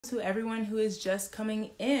To everyone who is just coming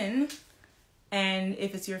in. And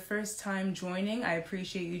if it's your first time joining, I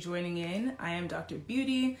appreciate you joining in. I am Dr.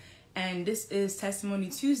 Beauty, and this is Testimony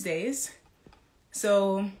Tuesdays.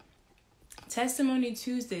 So, Testimony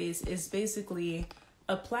Tuesdays is basically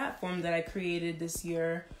a platform that I created this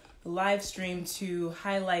year, a live stream to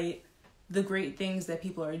highlight the great things that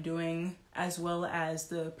people are doing, as well as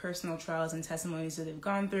the personal trials and testimonies that they've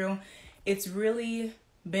gone through. It's really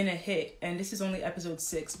been a hit, and this is only episode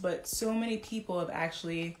 6, but so many people have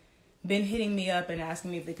actually been hitting me up and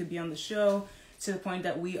asking me if they could be on the show, to the point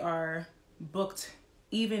that we are booked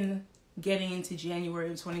even getting into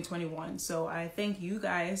January of 2021. So I thank you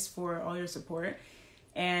guys for all your support.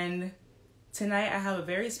 And tonight I have a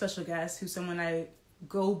very special guest who's someone I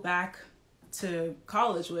go back to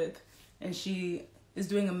college with, and she is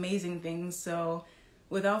doing amazing things. So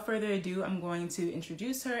without further ado, I'm going to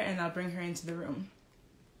introduce her and I'll bring her into the room.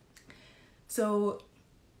 So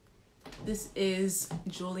this is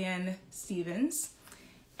Jolian Stephens,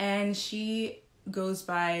 and she goes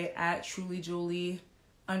by @trulyjolie_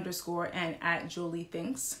 and @Jolie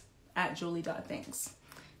Thinks, @Jolie.Thinks.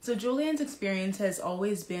 So Jolian's experience has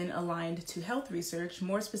always been aligned to health research,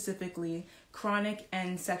 more specifically chronic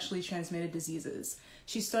and sexually transmitted diseases.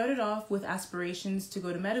 She started off with aspirations to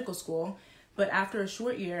go to medical school, but after a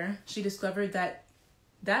short year, she discovered that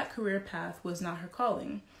that career path was not her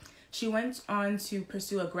calling. She went on to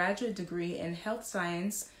pursue a graduate degree in health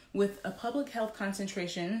science with a public health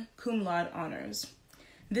concentration, cum laude honors.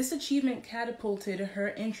 This achievement catapulted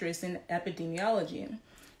her interest in epidemiology.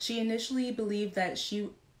 She initially believed that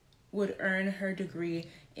she would earn her degree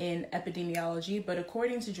in epidemiology, but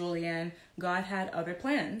according to Jolian, God had other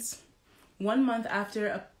plans. 1 month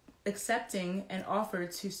after accepting an offer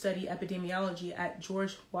to study epidemiology at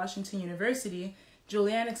George Washington University,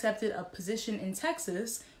 Jolian accepted a position in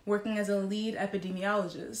Texas working as a lead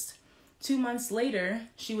epidemiologist. 2 months later,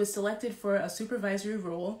 she was selected for a supervisory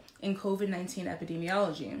role in COVID-19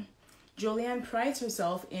 epidemiology. Jolian prides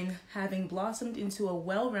herself in having blossomed into a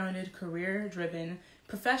well-rounded, career-driven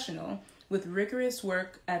professional with rigorous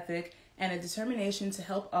work ethic and a determination to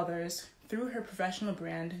help others through her professional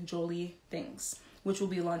brand, Jolie Thinks, which will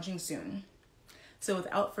be launching soon. So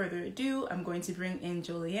without further ado, I'm going to bring in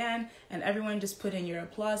Jolian, and everyone just put in your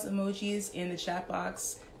applause emojis in the chat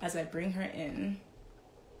box as I bring her in.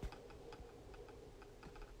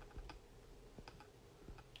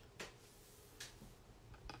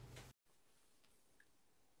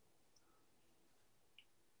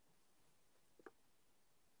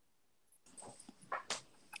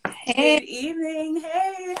 Hey. Good evening.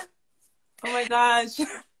 Hey. Oh my gosh.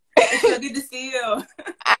 It's so good to see you.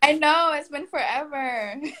 I know, it's been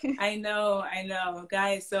forever. I know.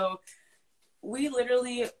 Guys, so we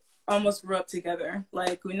literally almost grew up together.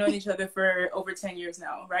 Like, we've known each other for over 10 years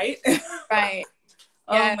now, right? Right.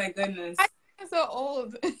 Oh yeah. my goodness. I'm so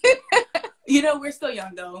old. You know, we're still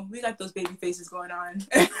young though. We got those baby faces going on.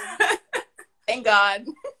 Thank God.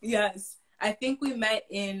 Yes. I think we met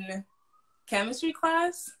in chemistry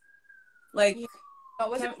class. Like,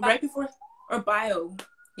 right before, or bio.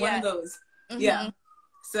 One of those. Mm-hmm. Yeah.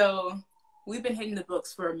 So we've been hitting the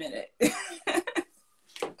books for a minute.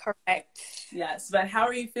 Correct. Yes. But how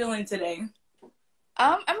are you feeling today?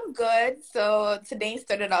 I'm good. So today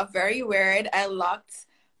started off very weird. I locked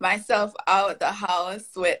myself out the house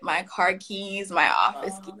with my car keys, my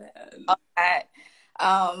office keys, all that.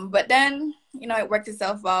 But then, it worked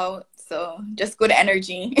itself out. So just good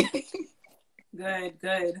energy.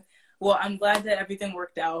 Good. Well, I'm glad that everything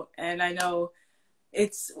worked out. And I know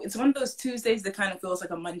it's one of those Tuesdays that kind of feels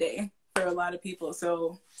like a Monday for a lot of people.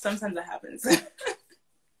 So sometimes that happens.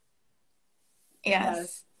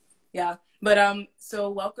 Yes. Yeah. But so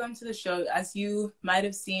welcome to the show. As you might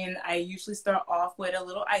have seen, I usually start off with a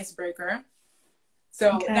little icebreaker.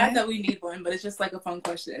 So not that we need one, but it's just like a fun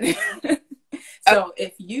question. So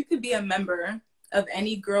if you could be a member of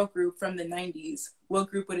any girl group from the 90s, what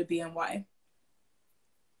group would it be and why?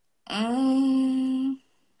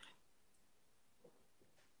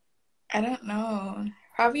 I don't know.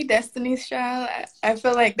 Probably Destiny's Child. I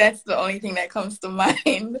feel like that's the only thing that comes to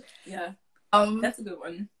mind. Yeah. That's a good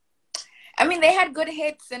one. I mean, they had good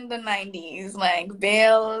hits in the 90s, like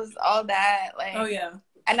Veils, all that. Like, oh, yeah.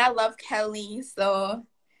 And I love Kelly, so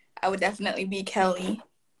I would definitely be Kelly.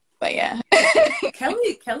 But yeah.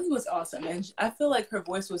 Kelly was awesome, and I feel like her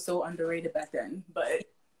voice was so underrated back then, but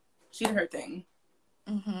she did her thing.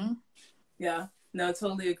 Mm-hmm. Yeah. No,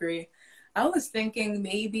 totally agree. I was thinking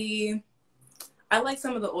maybe I like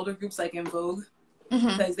some of the older groups like In Vogue,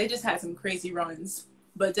 because they just had some crazy runs.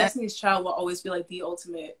 But Destiny's Child will always be like the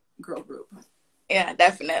ultimate girl group. Yeah,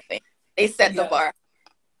 definitely. They set the bar.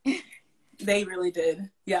 They really did.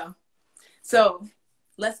 Yeah. So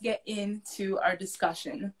let's get into our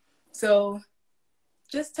discussion. So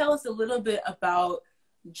just tell us a little bit about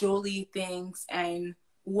Jolie Thinks and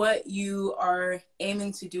what you are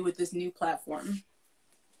aiming to do with this new platform.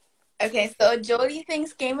 Okay, so Jolie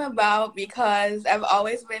Thinks came about because I've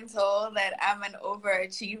always been told that I'm an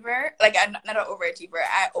overachiever. Like, I'm not an overachiever,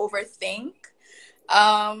 I overthink.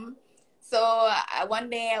 One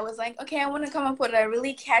day I was like, okay, I want to come up with a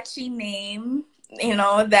really catchy name,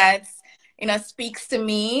 that's, speaks to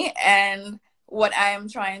me and what I'm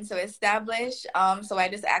trying to establish. So I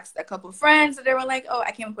just asked a couple friends, and they were like, oh,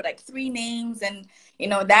 I came up with like 3 names, and,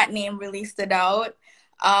 that name really stood out.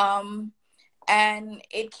 And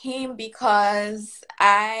it came because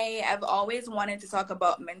I have always wanted to talk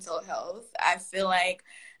about mental health. I feel like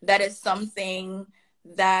that is something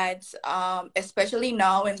that, especially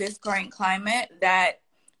now in this current climate, that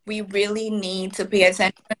we really need to pay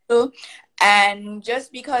attention to. And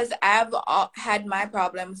just because I've had my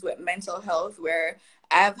problems with mental health, where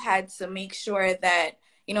I've had to make sure that,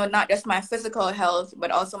 not just my physical health, but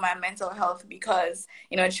also my mental health, because,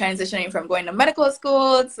 transitioning from going to medical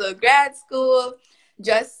school to grad school,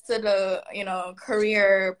 just to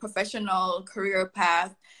the, professional career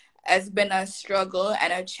path has been a struggle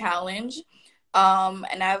and a challenge.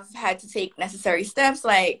 And I've had to take necessary steps.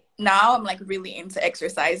 Like now I'm like really into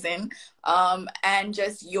exercising, and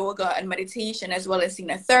just yoga and meditation, as well as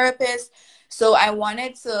seeing a therapist. So I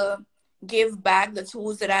wanted to give back the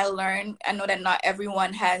tools that I learned. I know that not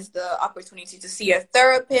everyone has the opportunity to see a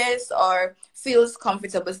therapist or feels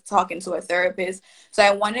comfortable talking to a therapist. So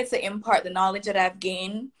I wanted to impart the knowledge that I've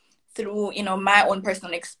gained through, my own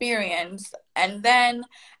personal experience. And then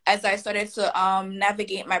as I started to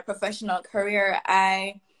navigate my professional career,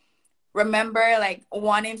 I remember like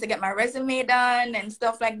wanting to get my resume done and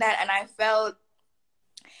stuff like that. And I felt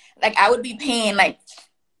like I would be paying like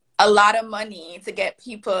a lot of money to get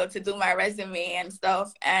people to do my resume and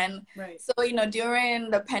stuff. And right. So,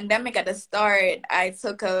 during the pandemic at the start, I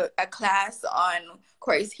took a class on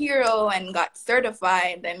Course Hero and got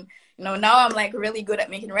certified. And, now I'm like really good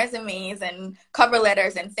at making resumes and cover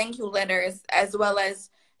letters and thank you letters, as well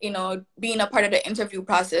as, being a part of the interview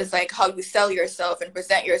process, like how you sell yourself and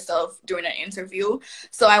present yourself during an interview.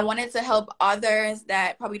 So I wanted to help others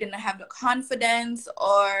that probably didn't have the confidence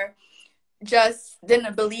or just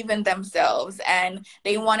didn't believe in themselves, and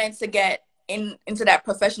they wanted to get into that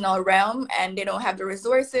professional realm and they don't have the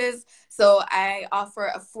resources. So I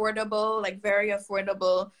offer affordable, like very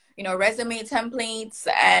affordable, resume templates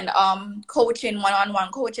and coaching, one-on-one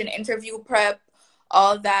coaching, interview prep,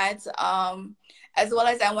 all that. As well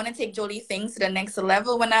as I want to take Jolie Thinks to the next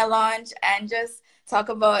level when I launch, and just talk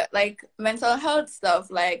about like mental health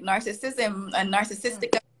stuff, like narcissism and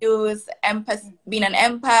narcissistic abuse, being an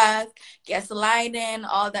empath, gaslighting,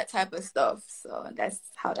 all that type of stuff. So that's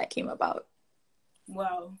how that came about.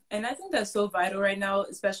 Wow. And I think that's so vital right now,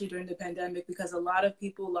 especially during the pandemic, because a lot of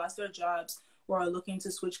people lost their jobs or are looking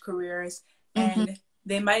to switch careers. And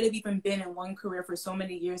they might have even been in one career for so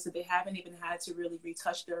many years that they haven't even had to really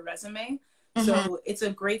retouch their resume. So it's a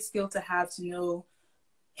great skill to have, to know,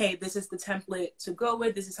 hey, this is the template to go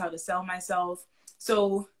with. This is how to sell myself.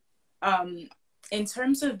 So in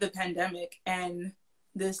terms of the pandemic and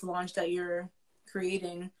this launch that you're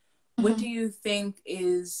creating, what do you think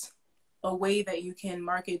is a way that you can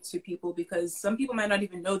market to people? Because some people might not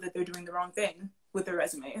even know that they're doing the wrong thing with their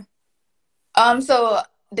resume. So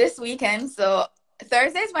this weekend, so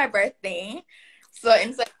Thursday's my birthday. So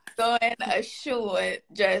instead of doing a shoot,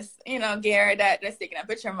 just, gear that, just taking a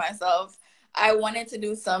picture of myself, I wanted to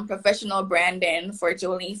do some professional branding for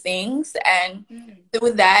Jolie Thinks. And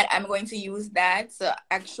through that, I'm going to use that to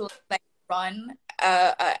actually like run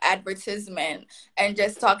a advertisement, and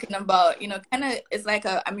just talking about, kind of, it's like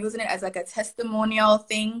I'm using it as like a testimonial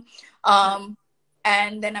thing.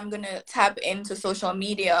 And then I'm going to tap into social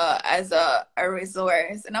media as a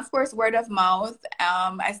resource. And of course, word of mouth.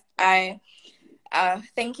 I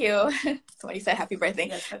thank you. Somebody said happy birthday.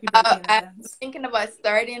 Yes, happy birthday. I'm thinking about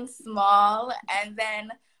starting small and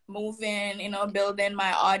then moving, building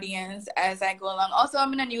my audience as I go along. Also,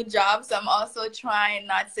 I'm in a new job, so I'm also trying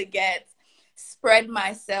not to spread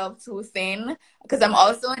myself too thin, because I'm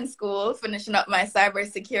also in school finishing up my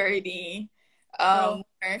cybersecurity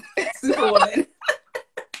work. Superwoman.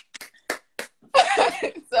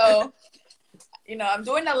 So, I'm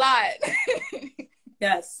doing a lot.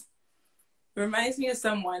 Yes. Reminds me of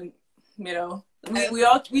someone, we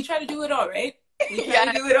try to do it all, right? We try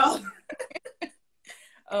to do it all.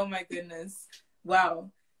 Oh my goodness.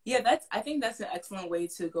 Wow. Yeah, I think that's an excellent way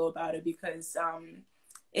to go about it, because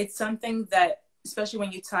it's something that especially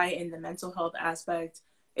when you tie in the mental health aspect,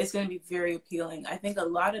 it's going to be very appealing. I think a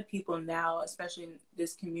lot of people now, especially in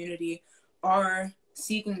this community, are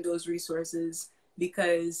seeking those resources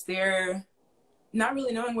because they're not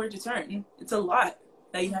really knowing where to turn. It's a lot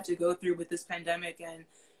that you have to go through with this pandemic. And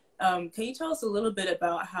can you tell us a little bit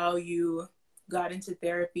about how you got into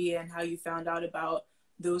therapy and how you found out about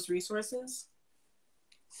those resources?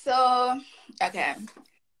 So, okay.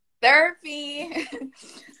 Therapy.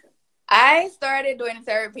 I started doing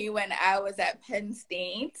therapy when I was at Penn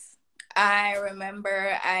State. I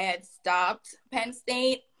remember I had stopped Penn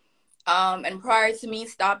State. And prior to me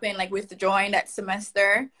stopping, like withdrawing that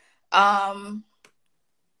semester,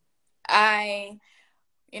 I,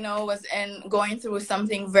 was going through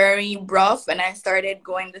something very rough, and I started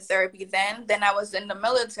going to therapy then. Then I was in the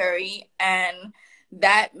military, and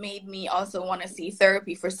that made me also want to see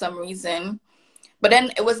therapy for some reason. But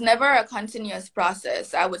then it was never a continuous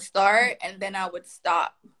process. I would start and then I would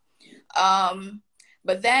stop.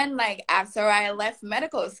 But then, like, after I left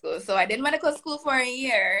medical school, so I did medical school for a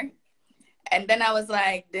year, and then I was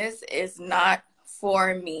like, this is not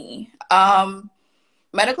for me.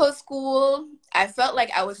 Medical school, I felt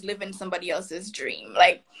like I was living somebody else's dream.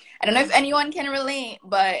 Like, I don't know if anyone can relate,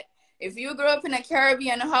 but if you grew up in a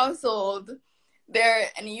Caribbean household there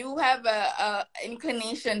and you have a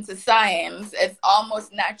inclination to science, it's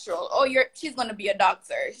almost natural. Oh, she's going to be a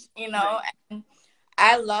doctor, Right. And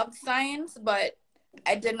I loved science, but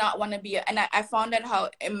I did not want to be, and I found out how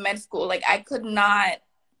in med school, like, I could not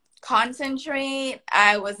concentrate.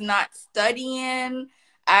 I was not studying.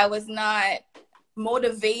 I was not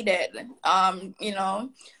motivated,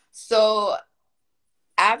 So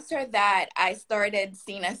after that, I started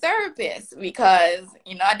seeing a therapist because,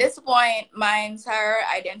 at this point, my entire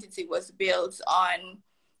identity was built on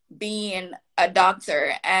being a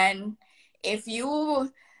doctor. And if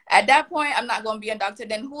you, at that point, I'm not going to be a doctor,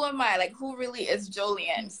 then who am I? Like, who really is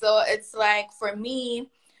Jolian? So it's like, for me,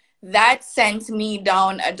 that sent me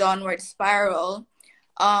down a downward spiral.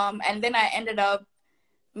 And then I ended up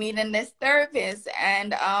meeting this therapist,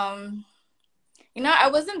 and I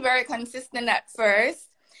wasn't very consistent at first.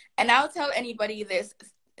 And I'll tell anybody this: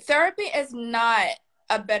 therapy is not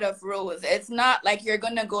a bed of roses. It's not like you're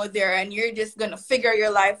gonna go there and you're just gonna figure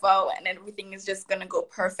your life out and everything is just gonna go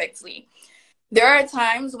perfectly. There are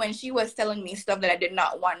times when she was telling me stuff that I did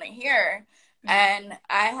not want to hear, and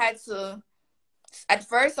I had to, at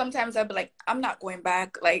first, sometimes I'd be like, I'm not going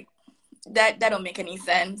back, like, that don't make any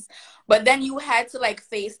sense. But then you had to, like,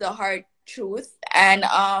 face the hard truth, and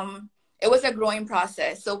it was a growing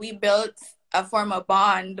process. So we built a form of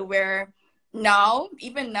bond where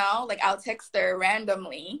even now, like, I'll text her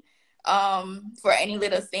randomly for any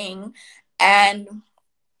little thing. And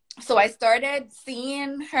so I started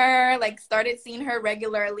seeing her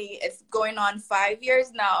regularly. It's going on 5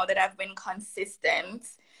 years now that I've been consistent.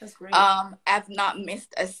 That's great. I've not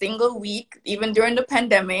missed a single week, even during the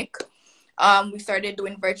pandemic. We started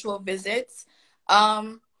doing virtual visits.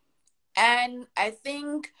 And I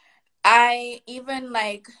think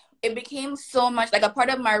it became so much like a part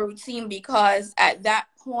of my routine, because at that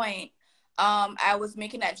point, I was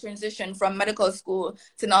making that transition from medical school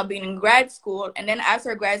to now being in grad school. And then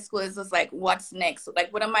after grad school, it's just like, what's next?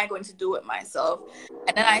 Like, what am I going to do with myself?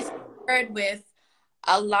 And then I started with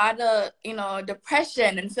a lot of,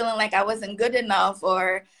 depression and feeling like I wasn't good enough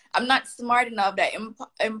or I'm not smart enough, that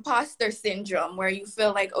imposter syndrome where you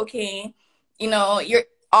feel like, okay, you're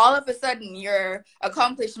all of a sudden your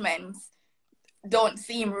accomplishments don't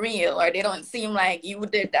seem real, or they don't seem like you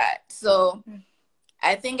did that. So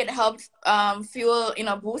I think it helped fuel,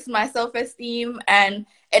 boost my self-esteem, and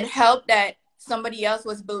it helped that somebody else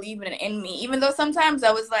was believing in me, even though sometimes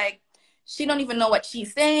I was like, she don't even know what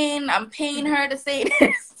she's saying. I'm paying her to say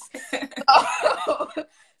this.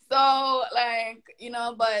 So like,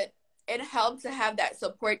 but it helped to have that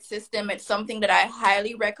support system. It's something that I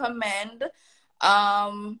highly recommend.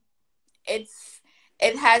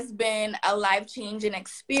 It has been a life-changing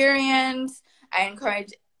experience. I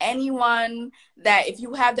encourage anyone that if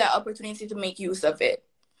you have that opportunity to make use of it.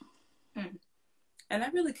 And I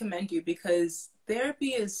really commend you, because therapy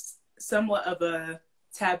is somewhat of a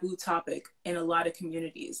taboo topic in a lot of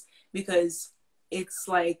communities, because it's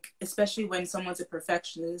like, especially when someone's a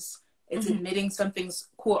perfectionist, it's admitting something's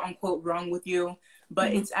quote unquote wrong with you,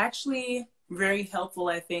 but it's actually very helpful,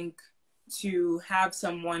 I think, to have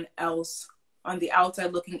someone else on the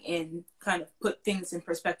outside looking in kind of put things in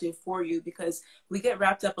perspective for you, because we get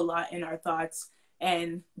wrapped up a lot in our thoughts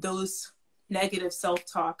and those negative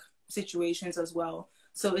self-talk situations as well.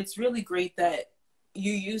 So it's really great that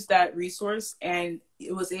you use that resource and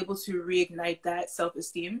it was able to reignite that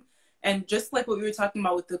self-esteem. And just like what we were talking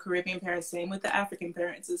about with the Caribbean parents, same with the African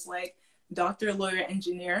parents, is like doctor, lawyer,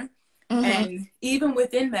 engineer. Mm-hmm. And even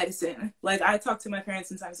within medicine, like I talk to my parents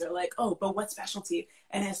sometimes, they're like, oh, but what specialty?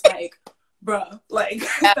 And it's like, bruh, like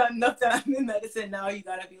it's not enough that I'm in medicine now. You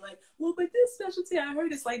gotta be like, well, but this specialty, I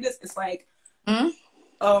heard it's like this. It's like,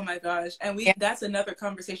 oh my gosh. And that's another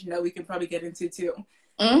conversation that we can probably get into too.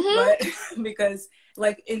 But because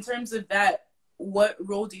like in terms of that, what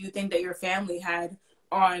role do you think that your family had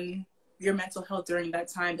on your mental health during that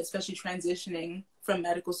time, especially transitioning from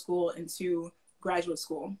medical school into graduate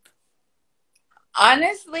school?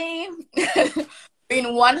 Honestly, being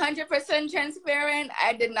 100% transparent,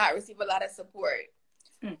 I did not receive a lot of support.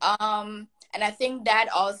 And I think that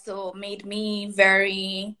also made me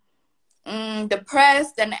very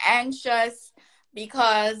depressed and anxious,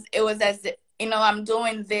 because it was as if, you know, I'm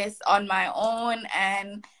doing this on my own,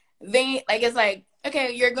 and they like, it's like,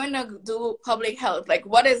 okay, you're going to do public health. Like,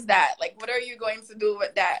 what is that? Like, what are you going to do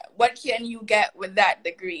with that? What can you get with that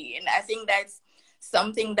degree? And I think that's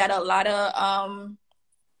something that a lot of,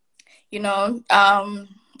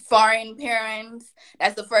 foreign parents,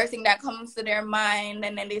 that's the first thing that comes to their mind.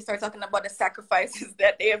 And then they start talking about the sacrifices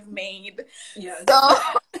that they have made. Yes. So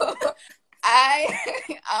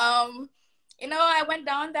I went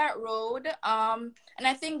down that road. And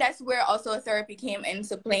I think that's where also therapy came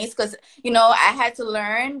into place, because, I had to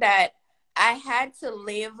learn that I had to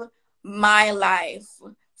live my life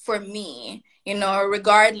for me,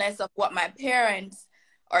 regardless of what my parents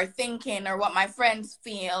are thinking or what my friends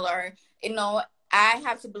feel, or, I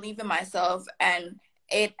have to believe in myself, and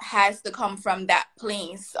it has to come from that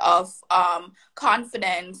place of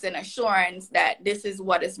confidence and assurance that this is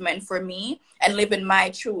what is meant for me, and living my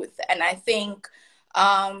truth. And I think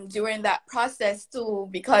during that process too,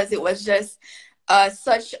 because it was just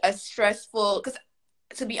such a stressful, because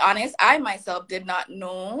to be honest, I myself did not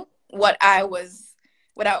know what I was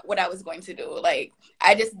going to do. Like,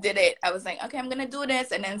 I just did it. I was like, okay, I'm gonna do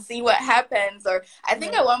this and then see what happens. Or I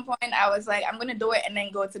think at one point I was like, I'm gonna do it and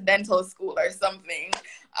then go to dental school or something.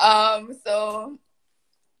 So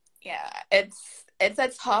yeah, it's a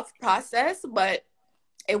tough process, but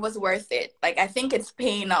it was worth it. Like, I think it's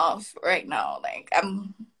paying off right now. Like,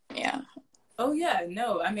 yeah. Oh yeah,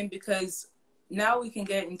 no, I mean, because now we can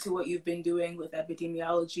get into what you've been doing with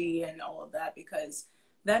epidemiology and all of that, because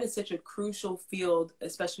that is such a crucial field,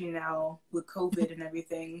 especially now with COVID and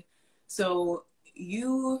everything. So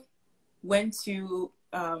you went to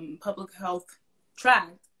public health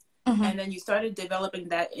track, and then you started developing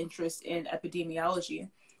that interest in epidemiology.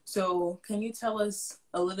 So can you tell us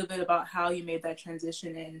a little bit about how you made that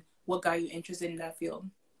transition and what got you interested in that field?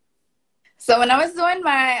 So when I was doing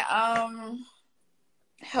my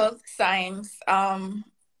health science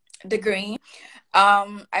degree,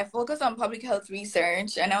 I focused on public health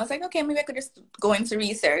research, and I was like, okay, maybe I could just go into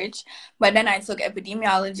research. But then I took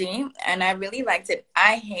epidemiology, and I really liked it.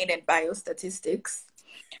 I hated biostatistics.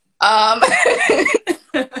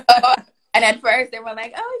 And at first they were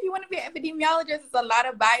like, oh, if you want to be an epidemiologist, it's a lot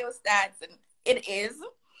of biostats, and it is.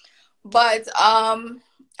 But I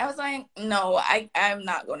was like, no, I'm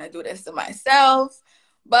not going to do this to myself.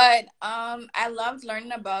 But I loved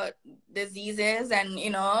learning about diseases and,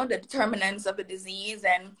 the determinants of the disease,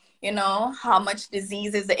 and, how much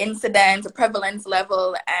disease is the incidence, the prevalence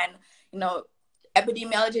level. And,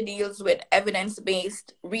 epidemiology deals with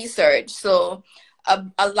evidence-based research. So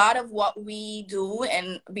a lot of what we do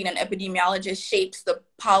in being an epidemiologist shapes the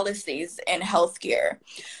policies in healthcare.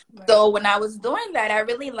 Right. So when I was doing that, I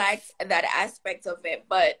really liked that aspect of it.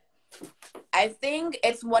 But I think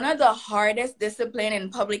it's one of the hardest discipline in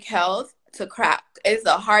public health to crack. It's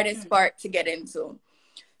the hardest part to get into.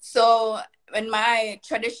 So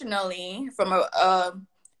traditionally, from a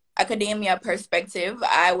academia perspective,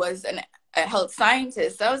 I was a health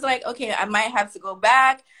scientist. So I was like, okay, I might have to go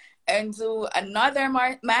back and do another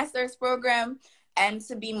master's program. And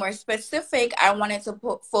to be more specific, I wanted to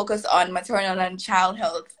focus on maternal and child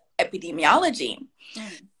health epidemiology.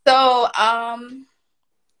 So I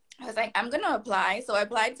was like, I'm going to apply. So I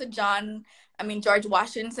applied to George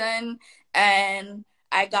Washington, and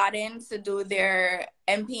I got in to do their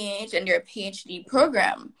MPH and their PhD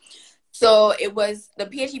program. So the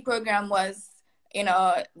PhD program was,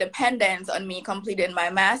 dependent on me completing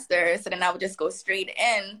my master's. So then I would just go straight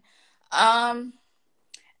in. And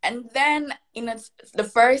then,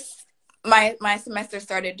 my semester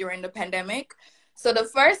started during the pandemic. So the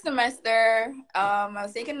first semester, I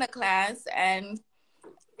was taking the class, and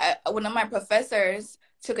one of my professors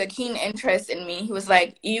took a keen interest in me. He was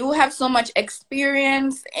like, you have so much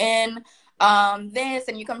experience in this,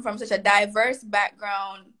 and you come from such a diverse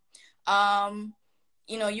background.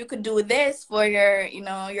 you could do this for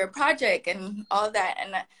your project and all that.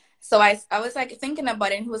 And so I was like thinking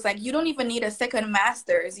about it, and he was like, you don't even need a second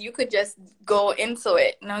master's. You could just go into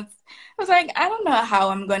it. And I was like, I don't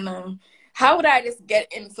know how would I just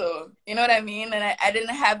get into, you know what I mean? And I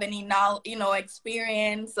didn't have any knowledge,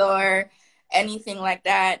 experience or anything like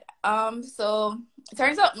that. So it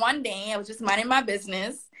turns out one day I was just minding my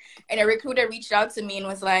business, and a recruiter reached out to me and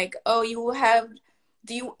was like, oh,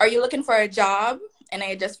 are you looking for a job? And I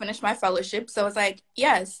had just finished my fellowship. So I was like,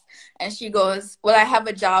 yes. And she goes, well, I have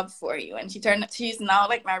a job for you. And she's now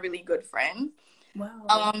like my really good friend.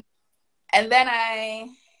 Wow. And then I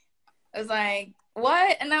was like,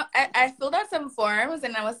 what? And I filled out some forms,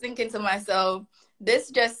 and I was thinking to myself, this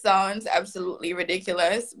just sounds absolutely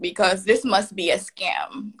ridiculous, because this must be a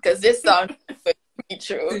scam, because this sounds good to be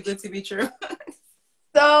true. Too good to be true.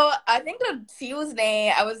 So I think the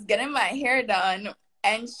Tuesday I was getting my hair done,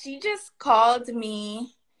 and she just called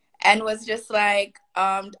me and was just like,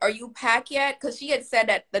 are you packed yet? Because she had said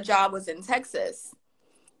that the job was in Texas.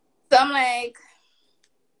 So I'm like,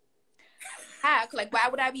 packed? Like, why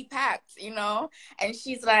would I be packed, And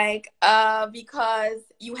she's like, because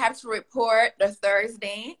you have to report the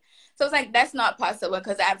Thursday. So I was like, that's not possible,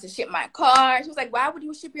 because I have to ship my car. She was like, why would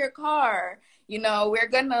you ship your car? We're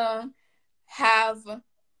going to have,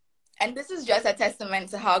 and this is just a testament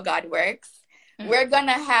to how God works. Mm-hmm.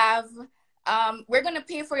 We're gonna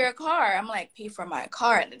pay for your car. I'm like, pay for my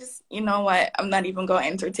car? And just, you know what? I'm not even gonna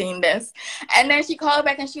entertain this. And then she called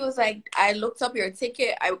back and she was like, I looked up your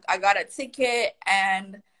ticket. I got a ticket,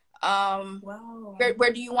 and wow.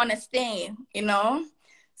 Where do you want to stay?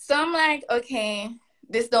 So I'm like, okay,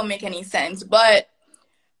 this don't make any sense. But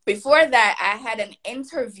before that, I had an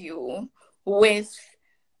interview with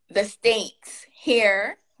the state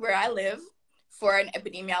here where I live for an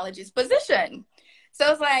epidemiologist position. So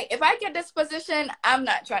it's like, if I get this position, I'm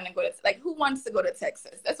not trying to go to, like, who wants to go to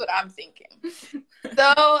Texas? That's what I'm thinking.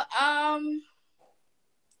 So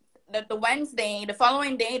the Wednesday, the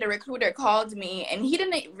following day, the recruiter called me, and he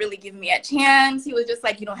didn't really give me a chance. He was just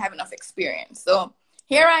like, you don't have enough experience. So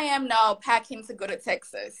here I am now packing to go to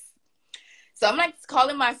Texas. So I'm like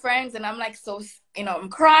calling my friends, and I'm like, so, I'm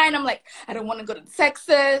crying. I'm like, I don't want to go to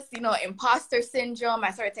Texas, imposter syndrome.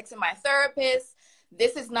 I started texting my therapist.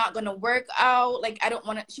 This is not going to work out. Like, I don't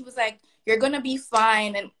want to. She was like, you're going to be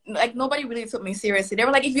fine. And like, nobody really took me seriously. They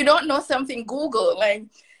were like, if you don't know something, Google. Like,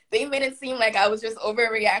 they made it seem like I was just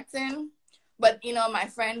overreacting. But, my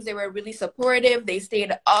friends, they were really supportive. They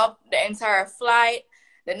stayed up the entire flight.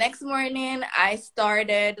 The next morning, I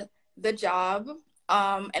started the job.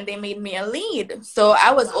 And they made me a lead. So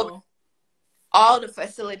I was over all the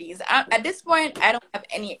facilities. At this point, I don't have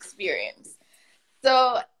any experience.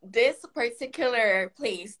 So this particular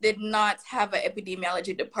place did not have an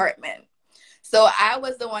epidemiology department. So I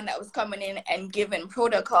was the one that was coming in and giving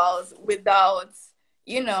protocols without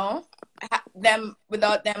them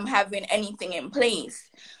having anything in place.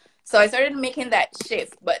 So I started making that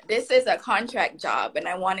shift. But this is a contract job, and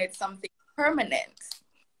I wanted something permanent.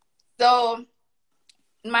 So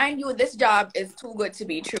mind you, this job is too good to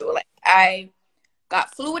be true. Like, I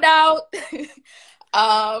got flued out.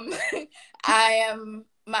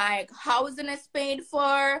 My housing is paid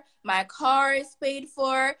for, my car is paid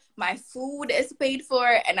for, my food is paid for,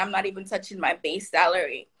 and I'm not even touching my base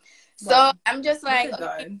salary. Wow. So I'm just like,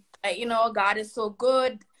 okay, God is so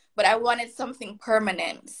good, but I wanted something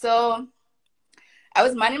permanent. So I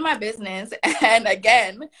was minding my business, and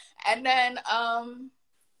then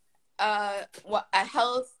a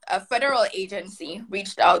federal agency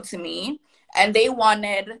reached out to me, and they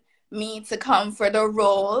wanted me to come for the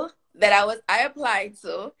role that I applied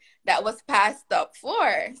to that was passed up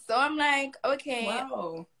for. So I'm like, okay.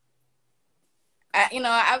 Wow.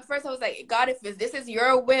 At first I was like, God, if this is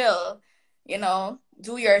your will,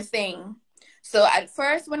 do your thing. So at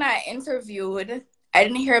first when I interviewed, I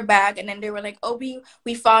didn't hear back, and then they were like, oh,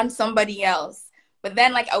 we found somebody else. But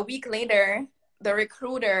then like a week later, the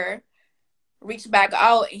recruiter reached back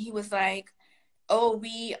out, and he was like, oh,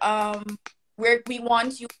 we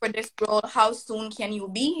want you for this role. How soon can you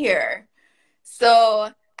be here?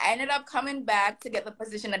 So I ended up coming back to get the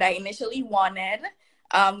position that I initially wanted,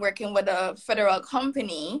 working with a federal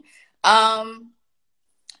company. And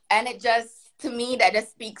it just, to me, that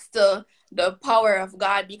just speaks to the power of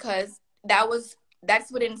God, because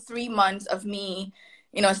that's within 3 months of me,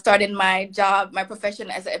 starting my job, my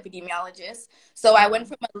profession as an epidemiologist. So I went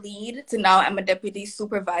from a lead to now I'm a deputy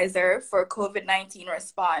supervisor for COVID-19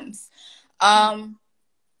 response.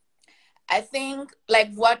 I think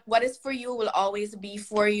like what is for you will always be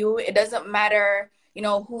for you. It doesn't matter,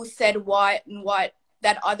 who said what and what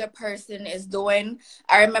that other person is doing.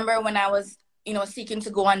 I remember when I was, seeking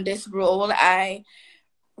to go on this role, I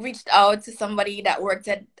reached out to somebody that worked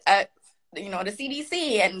at the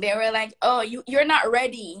CDC, and they were like, "Oh, you're not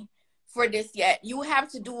ready for this yet. You have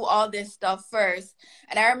to do all this stuff first."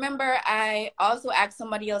 And I remember I also asked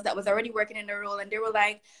somebody else that was already working in the role, and they were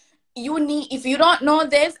like, if you don't know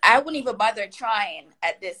this, I wouldn't even bother trying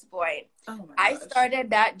at this point. Oh my I gosh.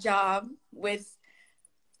 started that job with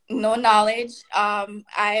no knowledge.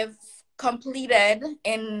 I've completed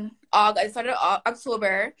in August, I started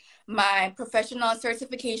October, my professional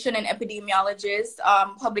certification in epidemiologist,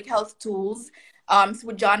 public health tools,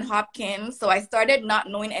 through John Hopkins. So I started not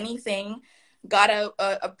knowing anything, got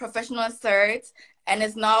a professional cert, and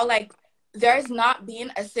it's now like there's not been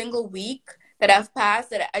a single week that I've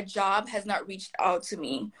passed that a job has not reached out to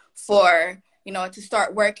me for, to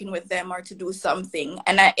start working with them or to do something.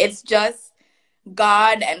 And it's just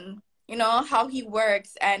God and how he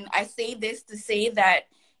works. And I say this to say that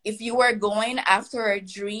if you are going after a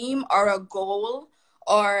dream or a goal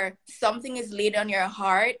or something is laid on your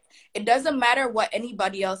heart, it doesn't matter what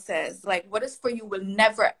anybody else says. Like, what is for you will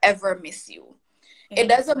never ever miss you. It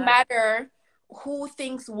doesn't matter who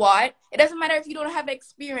thinks what. It doesn't matter if you don't have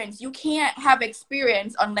experience. You can't have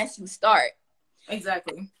experience unless you start.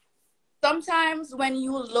 Exactly. Sometimes when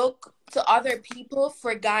you look to other people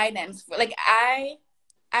for guidance, like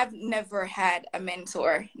I've never had a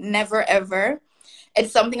mentor, never ever.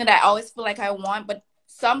 It's something that I always feel like I want, but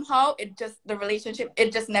somehow the relationship,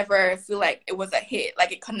 it just never feel like it was a hit,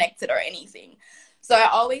 like it connected or anything. So I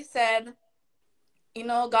always said,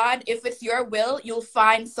 God, if it's your will, you'll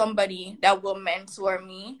find somebody that will mentor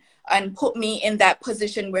me and put me in that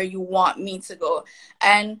position where you want me to go.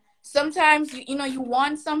 And sometimes, you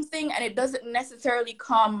want something and it doesn't necessarily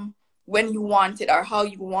come when you want it or how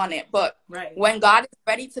you want it. But when God is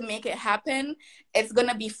ready to make it happen, it's going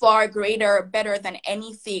to be far greater, better than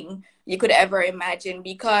anything you could ever imagine.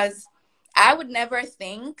 Because I would never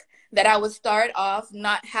think that I would start off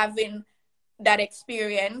not having that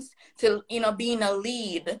experience to, being a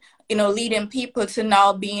lead, leading people, to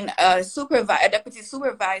now being a deputy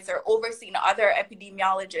supervisor, overseeing other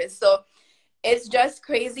epidemiologists. So it's just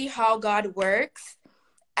crazy how God works.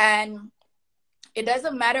 And it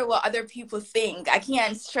doesn't matter what other people think. I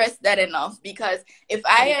can't stress that enough, because if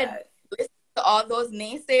I had listened to all those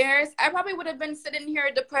naysayers, I probably would have been sitting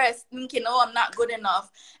here depressed thinking, oh, I'm not good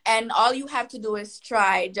enough. And all you have to do is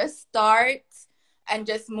try. Just start and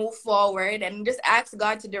just move forward and just ask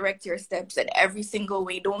God to direct your steps in every single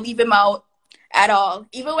way. Don't leave him out at all.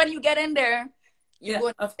 Even when you get in there,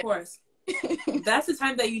 of course. That's the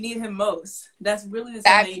time that you need him most. That's really the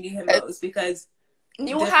time that you need him most, because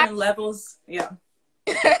different levels,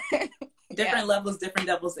 different levels, different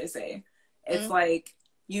devils, they say. It's like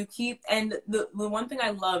you keep, and the one thing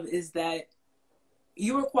I love is that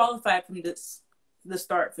you were qualified from the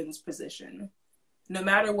start for this position, no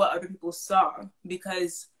matter what other people saw,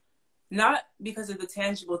 because not because of the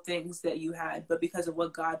tangible things that you had, but because of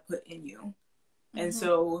what God put in you. And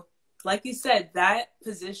so, like you said, that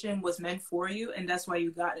position was meant for you, and that's why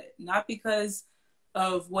you got it. Not because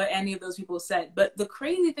of what any of those people said. But the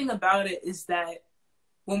crazy thing about it is that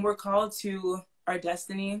when we're called to our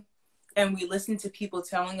destiny and we listen to people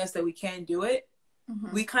telling us that we can't do it,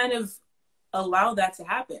 we kind of allow that to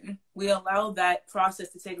happen. We allow that process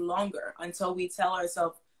to take longer until we tell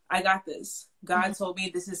ourselves, I got this. God told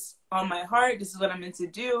me this is on my heart. This is what I'm meant to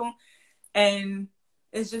do. And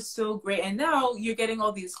it's just so great. And now you're getting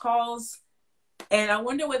all these calls. And I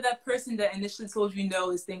wonder what that person that initially told you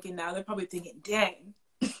no is thinking now. They're probably thinking, dang,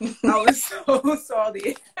 I was so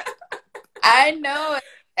salty. I know.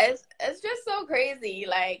 It's just so crazy.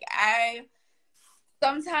 Like,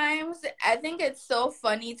 sometimes I think it's so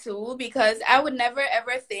funny too, because I would never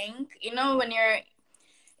ever think, when you're,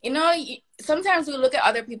 sometimes we look at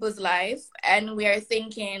other people's life and we are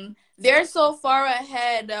thinking they're so far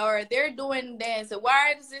ahead, or they're doing this.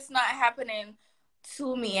 Why is this not happening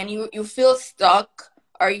to me? And you feel stuck,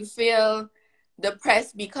 or you feel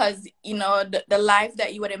depressed because, the life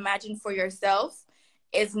that you would imagine for yourself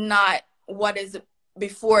is not what is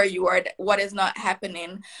before you, or what is not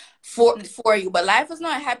happening for you. But life is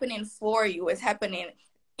not happening for you. It's happening,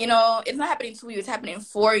 it's not happening to you. It's happening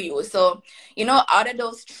for you. So, out of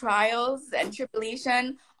those trials and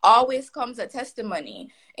tribulation always comes a testimony.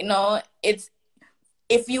 It's,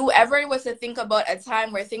 if you ever was to think about a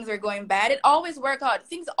time where things are going bad, it always work out.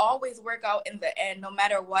 Things always work out in the end, no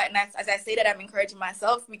matter what. And as I say that, I'm encouraging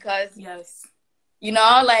myself, because,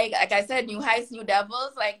 like I said, new heights, new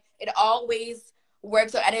devils, like it always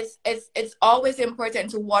works out. And it's always important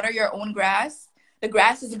to water your own grass. The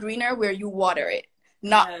grass is greener where you water it.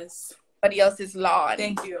 not Yes. somebody else's lawn.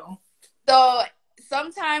 Thank you. So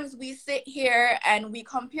sometimes we sit here and we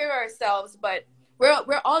compare ourselves, but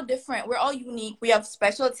we're all different. We're all unique. We have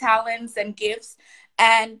special talents and gifts,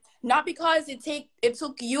 and not because it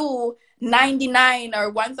took you 99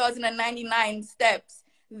 or 1099 steps,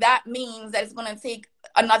 that means that it's going to take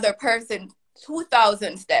another person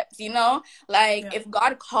 2000 steps, you know? Like, Yeah. if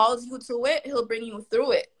God calls you to it, he'll bring you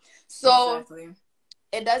through it. So exactly.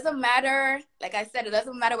 It doesn't matter, like I said, it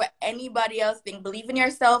doesn't matter what anybody else thinks. Believe in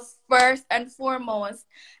yourself first and foremost,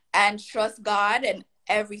 and trust God, and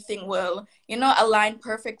everything will, align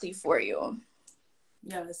perfectly for you.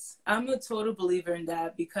 Yes, I'm a total believer in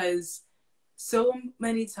that, because so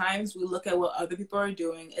many times we look at what other people are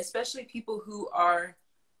doing, especially people who are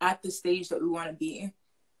at the stage that we want to be.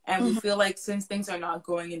 And we feel like since things are not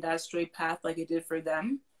going in that straight path like it did for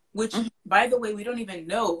them, which, by the way, we don't even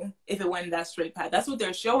know if it went in that straight path. That's what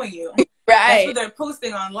they're showing you. Right. That's what they're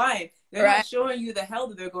posting online. They're Right. not showing you the hell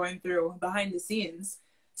that they're going through behind the scenes.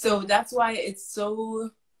 So that's why it's so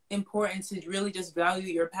important to really just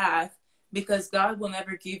value your path, because God will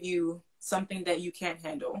never give you something that you can't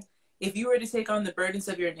handle. If you were to take on the burdens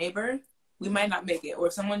of your neighbor, we might not make it. Or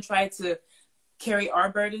if someone tried to carry our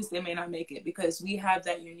burdens, they may not make it, because we have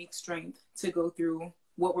that unique strength to go through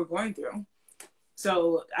what we're going through.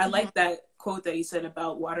 So I like that quote that you said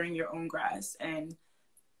about watering your own grass. And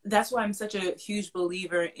that's why I'm such a huge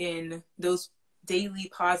believer in those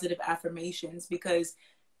daily positive affirmations, because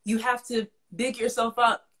you have to big yourself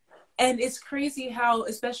up. And it's crazy how,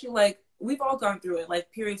 especially like we've all gone through it,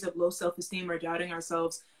 like periods of low self-esteem or doubting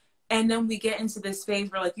ourselves. And then we get into this phase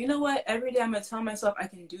where like, you know what, every day I'm going to tell myself I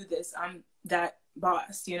can do this. I'm that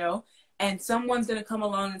boss, and someone's going to come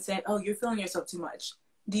along and say, oh, you're feeling yourself too much.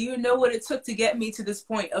 Do you know what it took to get me to this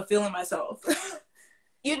point of feeling myself?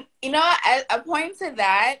 You know, a point to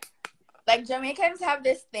that, like Jamaicans have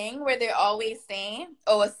this thing where they're always saying,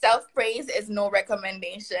 oh, self-praise is no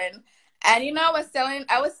recommendation. And I was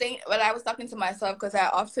saying, well, I was talking to myself because I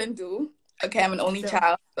often do. Okay, I'm an only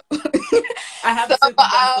child. I have to sleep, but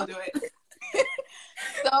I still do it.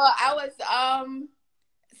 So I was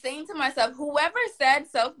saying to myself, whoever said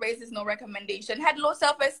self-praise is no recommendation had low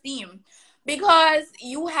self-esteem, because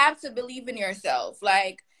you have to believe in yourself.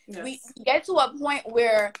 Like, yes. We get to a point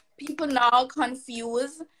where people now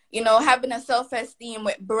confuse, having a self-esteem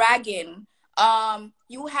with bragging.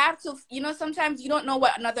 You have to, sometimes you don't know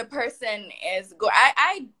what another person is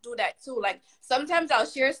I do that too. Like, sometimes I'll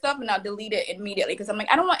share stuff and I'll delete it immediately, because I'm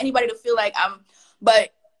like, I don't want anybody to feel like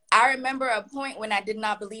but I remember a point when I did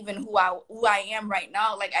not believe in who I am right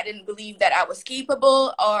now. Like, I didn't believe that I was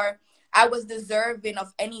capable or I was deserving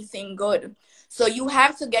of anything good. So you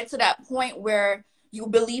have to get to that point where you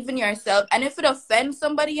believe in yourself. And if it offends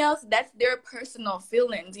somebody else, that's their personal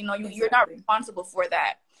feelings. You're not responsible for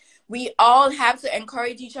that. We all have to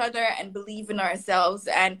encourage each other and believe in ourselves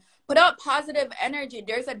and put out positive energy.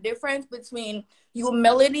 There's a difference between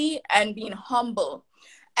humility and being humble.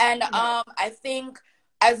 And I think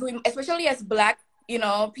especially as Black,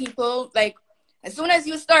 people, like, as soon as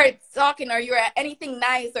you start talking or you're at anything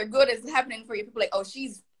nice or good is happening for you, people are like, oh,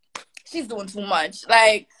 she's doing too much.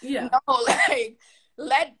 Like, no, like,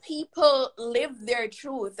 let people live their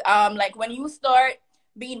truth. Like, when you start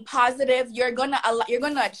being positive, you're gonna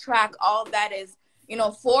attract all that is,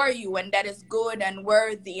 for you, and that is good and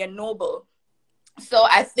worthy and noble. So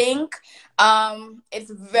I think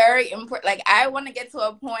it's very important. Like, I want to get to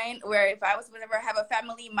a point where if I was to ever have a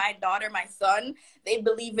family, my daughter, my son, they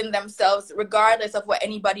believe in themselves regardless of what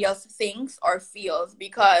anybody else thinks or feels,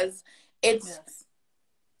 because it's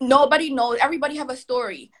nobody knows. Everybody have a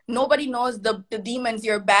story. Nobody knows the demons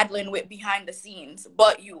you're battling with behind the scenes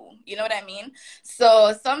but you. You know what I mean?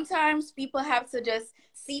 So sometimes people have to just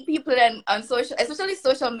see people on social, especially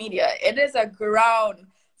social media. It is a ground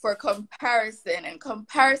for comparison, and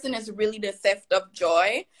comparison is really the theft of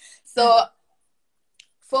joy. So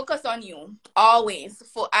focus on you always.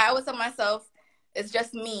 I always tell myself, it's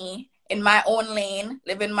just me in my own lane,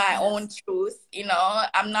 living my own truth.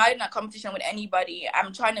 I'm not in a competition with anybody.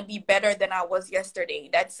 I'm trying to be better than I was yesterday.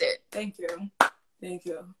 That's it. Thank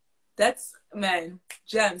you. That's, man,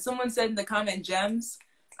 gems. Someone said in the comment, gems.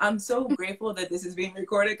 I'm so grateful that this is being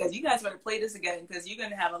recorded, because you guys want to play this again, because you're going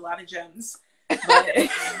to have a lot of gems. But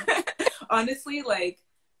honestly, like,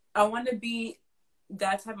 I want to be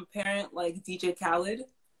that type of parent like DJ Khaled,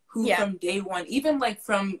 who from day one, even like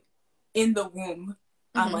from in the womb,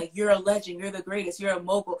 I'm like, you're a legend, you're the greatest, you're a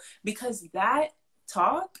mogul, because that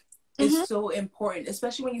talk is so important,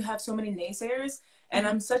 especially when you have so many naysayers. And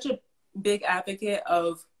I'm such a big advocate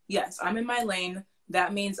of, yes, I'm in my lane.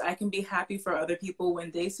 That means I can be happy for other people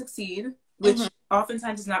when they succeed, which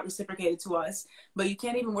oftentimes is not reciprocated to us, but you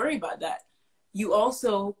can't even worry about that. You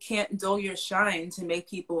also can't dull your shine to make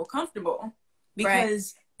people comfortable,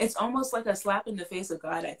 because it's almost like a slap in the face of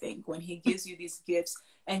God, I think, when he gives you these gifts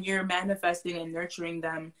and you're manifesting and nurturing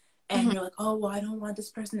them. And you're like, oh, well, I don't want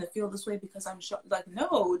this person to feel this way because I'm like,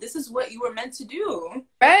 no, this is what you were meant to do.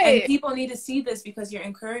 And people need to see this because you're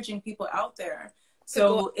encouraging people out there.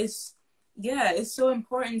 So it's so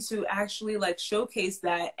important to actually like showcase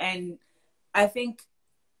that. And I think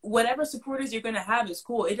whatever supporters you're going to have is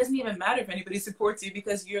cool. It doesn't even matter if anybody supports you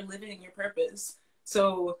because you're living in your purpose.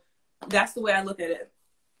 So that's the way I look at it.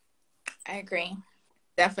 I agree.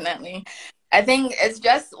 Definitely. I think it's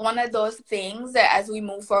just one of those things that as we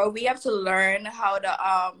move forward, we have to learn how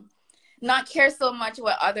to not care so much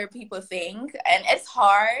what other people think. And it's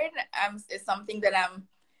hard. It's something that I'm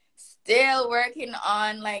still working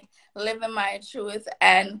on, like living my truth.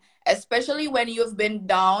 And especially when you've been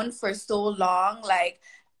down for so long, like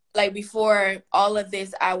before all of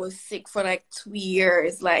this, I was sick for like 2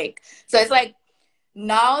 years. Like, so it's like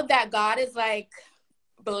now that God is like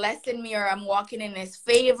blessing me, or I'm walking in his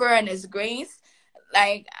favor and his grace,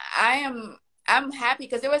 like I'm happy,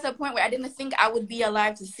 because there was a point where I didn't think I would be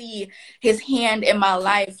alive to see his hand in my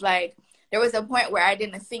life. Like there was a point where I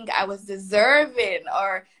didn't think I was deserving,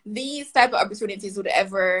 or these type of opportunities would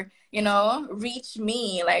ever, you know, reach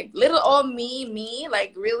me, like little old me,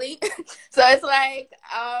 like really. So it's like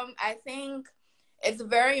I think it's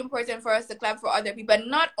very important for us to clap for other people,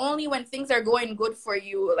 and not only when things are going good for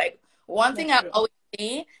you. Like one thing I always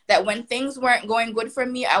say, that when things weren't going good for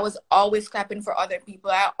me, I was always clapping for other people.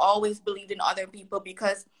 I always believed in other people,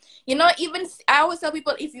 because, you know, even I always tell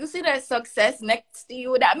people, if you see that success next to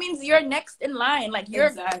you, that means you're next in line. Like you're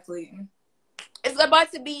it's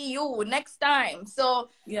about to be you next time. So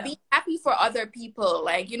be happy for other people.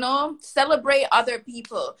 Like, you know, celebrate other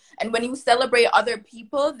people. And when you celebrate other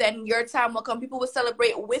people, then your time will come. People will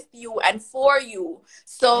celebrate with you and for you.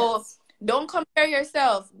 So don't compare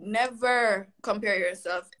yourself. Never compare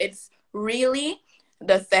yourself. It's really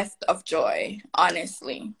the theft of joy,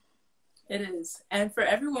 honestly. It is. And for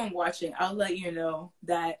everyone watching, I'll let you know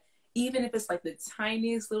that even if it's like the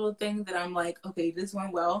tiniest little thing that I'm like, okay, this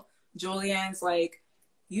went well. Jolian's like,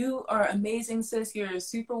 you are amazing, sis. You're a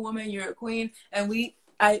superwoman. You're a queen. And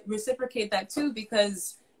I reciprocate that too,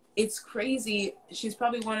 because it's crazy. She's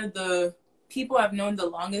probably one of the people I've known the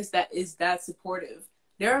longest that is that supportive.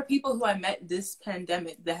 There are people who I met this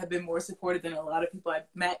pandemic that have been more supportive than a lot of people I've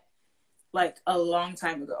met like a long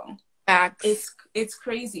time ago. It's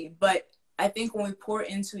crazy. But I think when we pour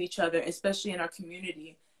into each other, especially in our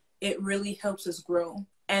community, it really helps us grow.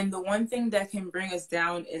 And the one thing that can bring us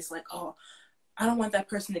down is like, oh, I don't want that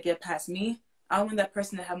person to get past me. I don't want that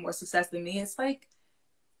person to have more success than me. It's like,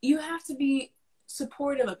 you have to be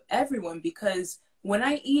supportive of everyone, because when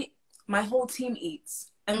I eat, my whole team eats.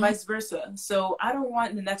 And vice versa. So I don't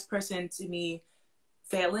want the next person to be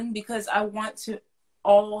failing, because I want to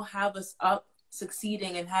all have us up,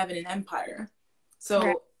 succeeding and having an empire.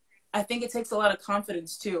 So I think it takes a lot of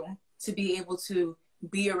confidence too, to be able to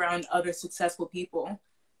be around other successful people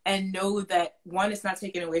and know that, one, it's not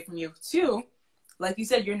taken away from you. Two, like you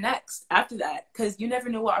said, you're next after that, because you never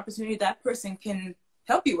know what opportunity that person can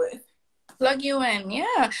help you with. Plug you in.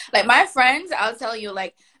 Yeah. Like my friends, I'll tell you,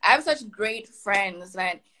 like I have such great friends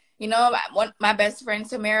that, you know, my best friend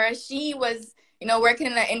Tamara, she was, you know, working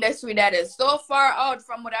in an industry that is so far out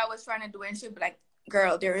from what I was trying to do. And she'd be like,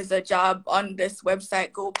 girl, there is a job on this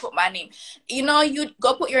website. Go put my name. You know, you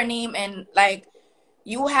go put your name, and like,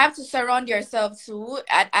 you have to surround yourself too.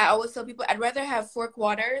 I always tell people, I'd rather have 4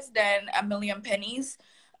 quarters than a million pennies.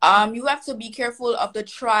 You have to be careful of the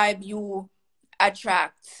tribe you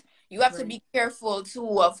attract. You have to be careful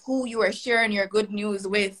too of who you are sharing your good news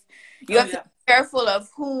with. You have to be careful of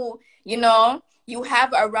who, you know, you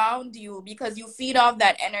have around you, because you feed off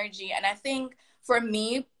that energy. And I think for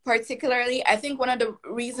me particularly, I think one of the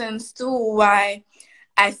reasons too why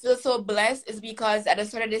I feel so blessed is because at the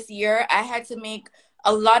start of this year, I had to make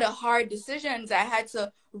a lot of hard decisions. I had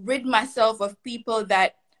to rid myself of people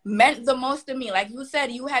that meant the most to me. Like you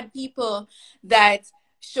said, you had people that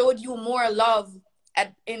showed you more love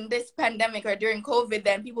in this pandemic or during COVID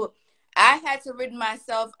than people. I had to rid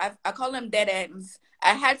myself. I call them dead ends.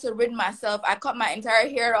 I had to rid myself. I cut my entire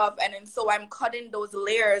hair off, and so I'm cutting those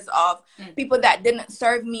layers of people that didn't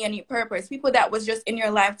serve me any purpose. People that was just in your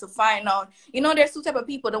life to find out. You know, there's two type of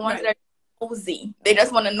people. The ones that are nosy. They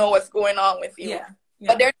just want to know what's going on with you.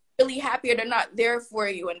 But they're really happy, or they're not there for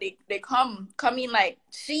you, and they come in like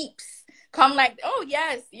sheeps. Come like, oh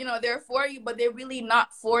yes, you know, they're for you, but they're really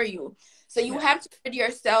not for you. So you have to rid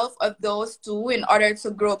yourself of those two in order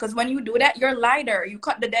to grow. Because when you do that, you're lighter. You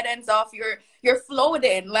cut the dead ends off. You're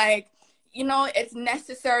floating. Like, you know, it's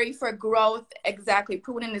necessary for growth. Exactly.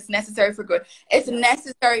 Pruning is necessary for growth. It's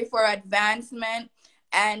necessary for advancement.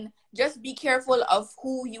 And just be careful of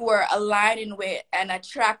who you are aligning with and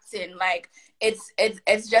attracting. Like, it's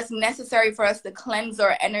just necessary for us to cleanse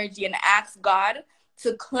our energy and ask God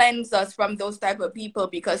to cleanse us from those type of people,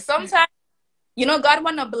 because sometimes, you know, God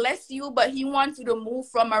want to bless you, but he wants you to move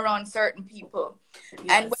from around certain people.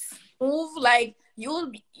 And when you move, like,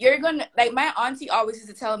 you're gonna, like, my auntie always used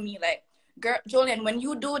to tell me, like, girl, Jolian, when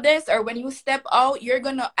you do this or when you step out, you're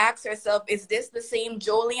gonna ask yourself, is this the same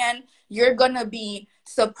Jolian? You're gonna be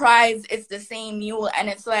surprised it's the same you. And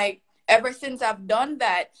it's like, ever since I've done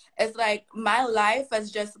that, it's like my life has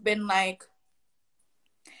just been like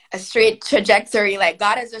a straight trajectory. Like,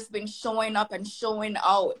 God has just been showing up and showing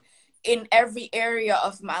out in every area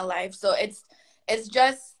of my life. So it's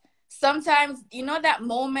just sometimes, you know, that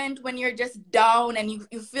moment when you're just down and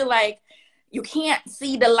you feel like you can't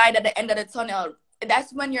see the light at the end of the tunnel.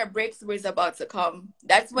 That's when your breakthrough is about to come.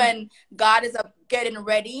 That's when God is getting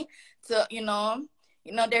ready to, you know,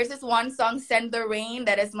 there's this one song, Send the Rain,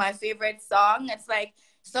 that is my favorite song. It's like,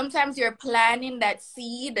 sometimes you're planting that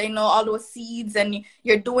seed, you know, all those seeds, and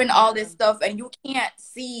you're doing all this stuff and you can't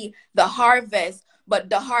see the harvest, but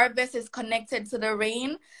the harvest is connected to the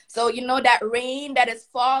rain. So, you know, that rain that is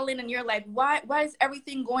falling and you're like, why is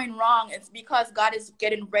everything going wrong? It's because God is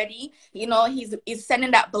getting ready. You know, he's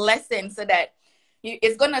sending that blessing so that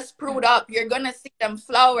it's going to sprout up. You're going to see them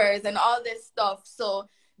flowers and all this stuff. So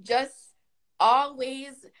just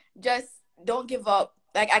always just don't give up.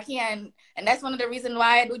 Like, I can't, and that's one of the reasons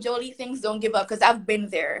why I do Jolie Thinks, don't give up, because I've been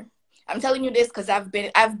there. I'm telling you this because I've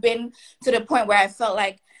been to the point where I felt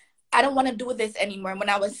like I don't want to do this anymore. And when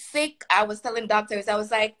I was sick, I was telling doctors, I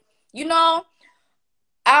was like, you know,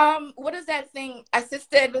 what is that thing?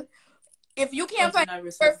 Assisted. If you can't find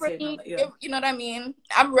a for me, you know what I mean?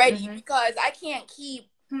 I'm ready because I can't keep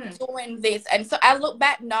doing this. And so I look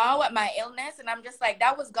back now at my illness and I'm just like,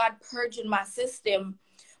 that was God purging my system,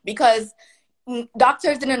 because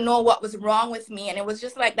doctors didn't know what was wrong with me. And it was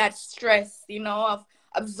just like that stress, you know, of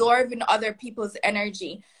absorbing other people's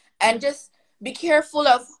energy. And just be careful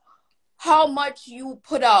of how much you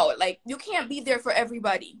put out. Like, you can't be there for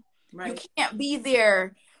everybody. Right. You can't be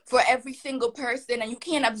there for every single person, and you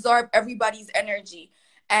can't absorb everybody's energy.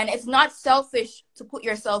 And it's not selfish to put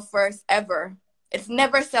yourself first, ever. It's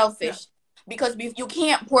never selfish, because you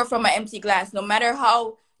can't pour from an empty glass. No matter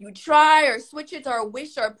how you try or switch it or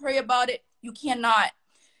wish or pray about it, you cannot.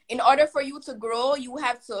 In order for you to grow, you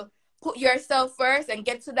have to put yourself first and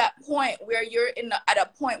get to that point where you're at a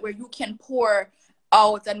point where you can pour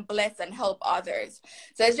out and bless and help others.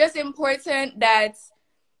 So it's just important that,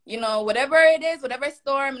 you know, whatever it is, whatever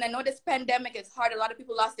storm, and I know this pandemic is hard. A lot of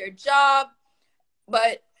people lost their job,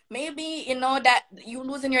 but maybe, you know, that you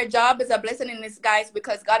losing your job is a blessing in disguise,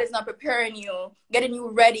 because God is not preparing you, getting you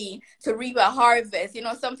ready to reap a harvest, you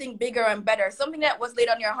know, something bigger and better, something that was laid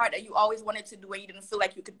on your heart that you always wanted to do and you didn't feel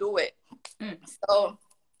like you could do it. So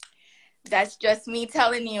that's just me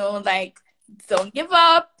telling you, like, don't give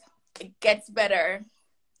up. It gets better.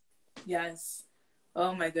 Yes.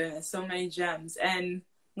 Oh my goodness. So many gems. And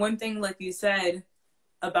one thing, like you said,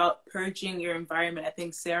 about purging your environment, I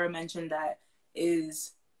think Sarah mentioned that,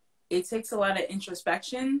 is it takes a lot of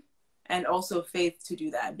introspection and also faith to do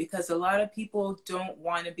that, because a lot of people don't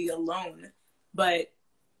want to be alone. But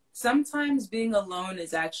sometimes being alone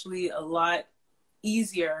is actually a lot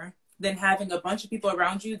easier than having a bunch of people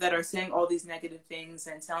around you that are saying all these negative things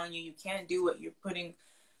and telling you can't do what you're putting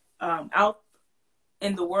out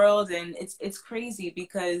in the world. And it's crazy,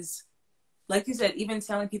 because like you said, even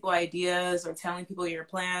telling people ideas or telling people your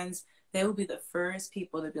plans, they will be the first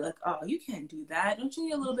people to be like, oh, you can't do that. Don't you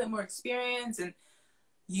need a little bit more experience? And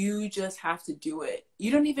you just have to do it.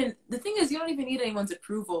 The thing is, you don't even need anyone's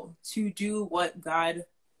approval to do what God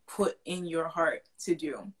put in your heart to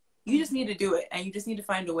do. You just need to do it, and you just need to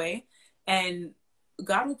find a way, and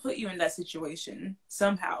God will put you in that situation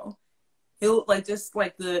somehow. He'll, like, just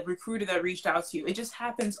like the recruiter that reached out to you, it just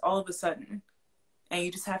happens all of a sudden. And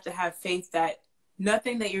you just have to have faith that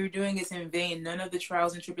nothing that you're doing is in vain. None of the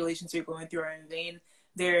trials and tribulations you're going through are in vain.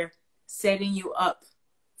 They're setting you up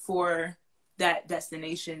for that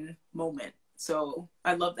destination moment. So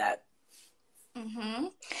I love that.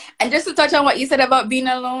 And just to touch on what you said about being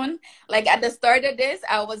alone, like, at the start of this,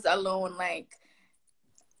 I was alone. Like,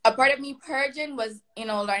 a part of me purging was, you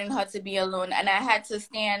know, learning how to be alone. And I had to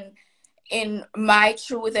stand in my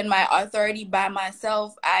truth and my authority by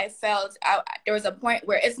myself, I felt there was a point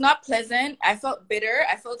where it's not pleasant. I felt bitter.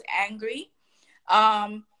 I felt angry.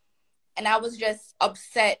 Um, and I was just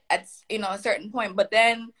upset at, a certain point. But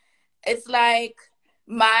then it's like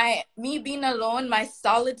me being alone, my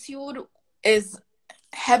solitude is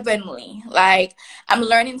heavenly. Like, I'm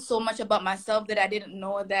learning so much about myself that I didn't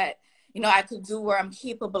know that, I could do or I'm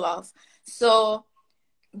capable of. So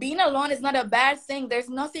being alone is not a bad thing. There's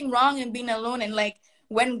nothing wrong in being alone. And like,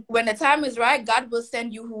 when the time is right, God will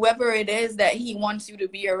send you whoever it is that he wants you to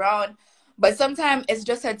be around. But sometimes it's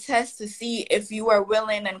just a test to see if you are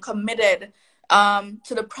willing and committed to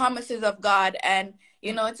the promises of God. And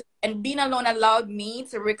and being alone allowed me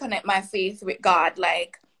to reconnect my faith with God.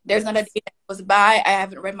 Like, there's not a day that goes by I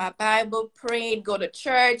haven't read my Bible, prayed, go to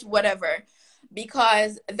church, whatever,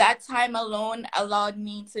 because that time alone allowed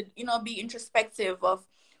me to be introspective of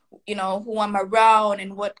who I'm around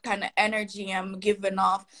and what kind of energy I'm giving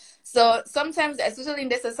off. So sometimes, especially in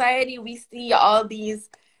this society, we see all these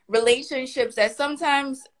relationships that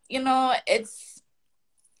sometimes, it's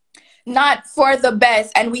not for the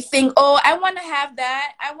best. And we think, oh, I want to have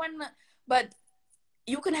that. But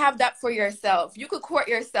you can have that for yourself. You could court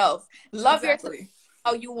yourself. Love yourself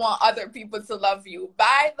how you want other people to love you.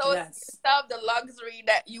 Buy those stuff, the luxury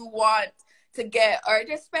that you want to get, or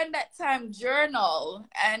just spend that time, journal,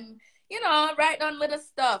 and write down little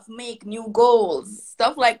stuff, make new goals,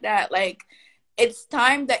 stuff like that. Like, it's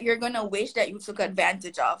time that you're gonna wish that you took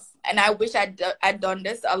advantage of. And I wish I'd done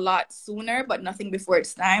this a lot sooner, but nothing before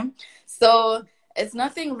it's time. So it's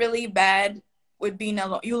nothing really bad with being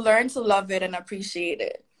alone. You learn to love it and appreciate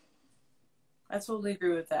it. I totally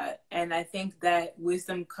agree with that. And I think that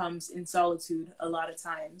wisdom comes in solitude a lot of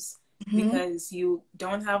times, because you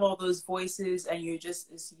don't have all those voices, and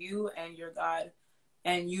it's you and your God,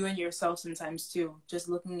 and you and yourself sometimes too, just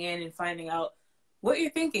looking in and finding out what you're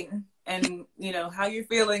thinking and, how you're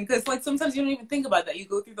feeling. Because like sometimes you don't even think about that. You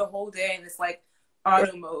go through the whole day and it's like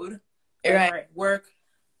auto mode. Like, right. All right, work,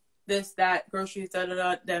 this, that, groceries,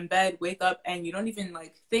 then bed, wake up, and you don't even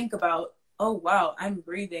like think about, oh wow, I'm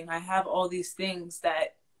breathing. I have all these things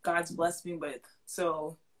that God's blessed me with.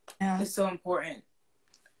 So it's so important.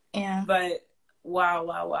 Yeah. But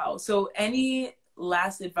wow. So any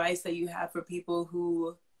last advice that you have for people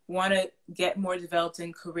who want to get more developed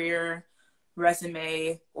in career,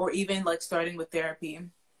 resume, or even like starting with therapy?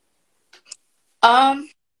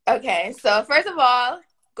 Okay, so first of all,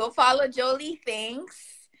 go follow Jolie Thinks.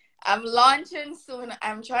 I'm launching soon.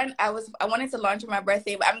 I wanted to launch on my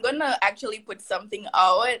birthday, but I'm gonna actually put something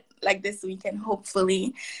out like this weekend,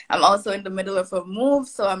 hopefully. I'm also in the middle of a move,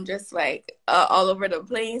 so I'm just like all over the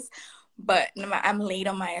place. But I'm late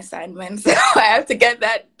on my assignments, so I have to get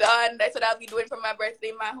that done. That's what I'll be doing for my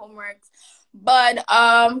birthday, my homeworks. But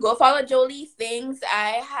go follow Jolie Thinks.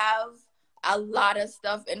 I have a lot of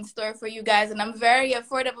stuff in store for you guys, and I'm very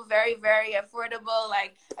affordable, very, very affordable.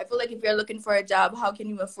 Like, I feel like if you're looking for a job, how can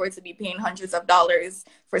you afford to be paying hundreds of dollars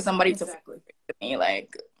for somebody to me?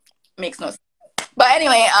 Like, makes no sense. But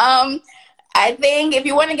anyway, I think if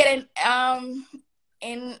you want to get in I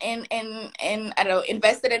don't know,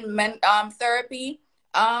 invested in therapy,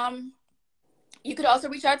 you could also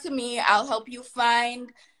reach out to me. I'll help you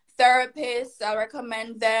find therapists. I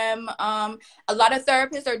recommend them. A lot of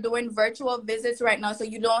therapists are doing virtual visits right now, so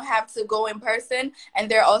you don't have to go in person,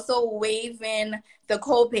 and they're also waiving the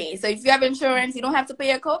copay. So if you have insurance, you don't have to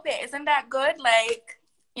pay a copay. Isn't that good? Like,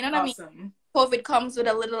 you know what I mean? COVID comes with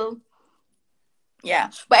a little,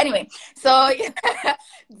 but anyway, so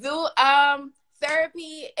do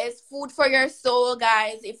therapy is food for your soul,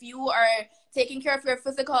 guys. If you are taking care of your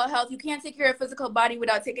physical health, you can't take care of your physical body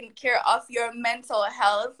without taking care of your mental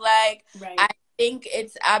health. Like, I think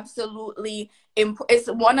it's absolutely it's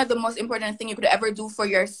one of the most important things you could ever do for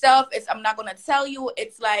yourself. I'm not going to tell you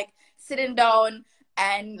it's like sitting down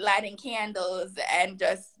and lighting candles and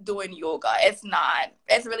just doing yoga. It's not.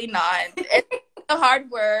 It's really not. It's hard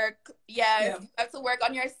work. You have to work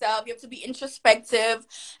on yourself. You have to be introspective,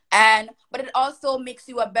 but it also makes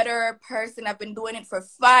you a better person. I've been doing it for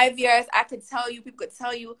 5 years. People could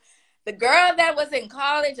tell you the girl that was in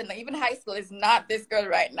college and even high school is not this girl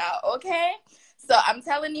right now. Okay, so I'm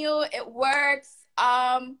telling you, it works.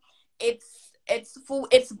 It's food.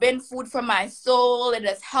 It's been food for my soul. It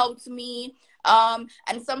has helped me.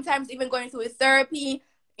 And sometimes even going through therapy,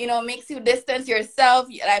 makes you distance yourself.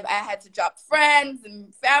 I had to drop friends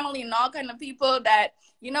and family and all kind of people that,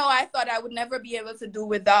 I thought I would never be able to do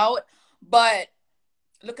without. But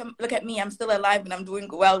look at me. I'm still alive and I'm doing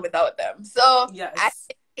well without them. So I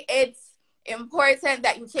think it's important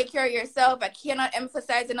that you take care of yourself. I cannot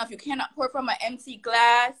emphasize enough. You cannot pour from an empty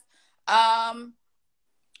glass. Um,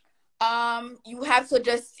 you have to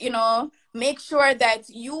just, make sure that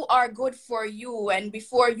you are good for you, and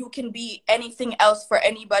before you can be anything else for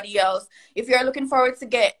anybody else. If you're looking forward to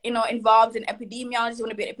get, involved in epidemiology, you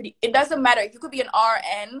want to be it doesn't matter. You could be an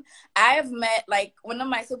RN. I have met like well, not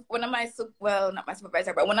my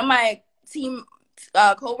supervisor, but one of my team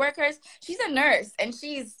co-workers. She's a nurse and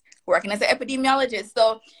she's working as an epidemiologist.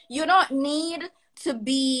 So you don't need to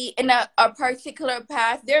be in a particular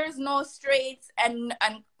path. There is no straight and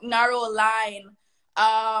narrow line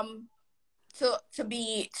to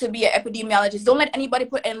be an epidemiologist. Don't let anybody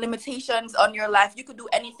put any limitations on your life. You could do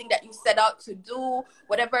anything that you set out to do,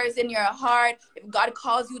 whatever is in your heart. If God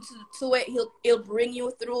calls you to it, he'll bring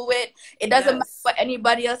you through it. It doesn't matter what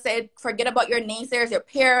anybody else said. Forget about your naysayers, your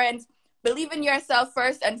parents. Believe in yourself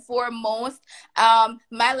first and foremost.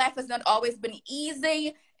 My life has not always been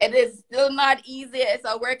easy. It is still not easy. It's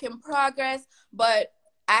a work in progress, but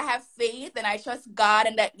I have faith and I trust God,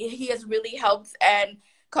 and that he has really helped and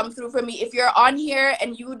come through for me. If you're on here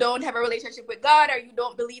and you don't have a relationship with God, or you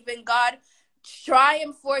don't believe in God, try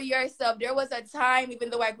him for yourself. There was a time, even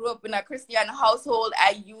though I grew up in a Christian household,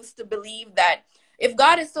 I used to believe that if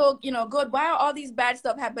God is so, good, why are all these bad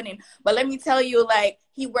stuff happening? But let me tell you, like,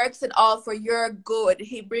 he works it all for your good.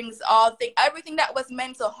 He brings everything that was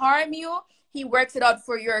meant to harm you, he works it out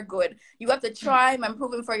for your good. You have to try him and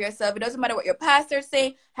prove him for yourself. It doesn't matter what your pastors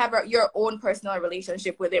say. Have your own personal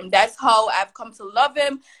relationship with him. That's how I've come to love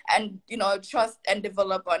him and, trust and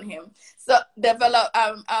develop on him. So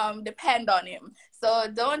depend on him. So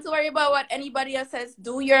don't worry about what anybody else says.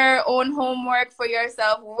 Do your own homework for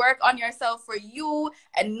yourself. Work on yourself for you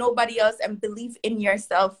and nobody else, and believe in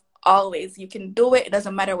yourself always. You can do it. It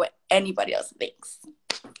doesn't matter what anybody else thinks.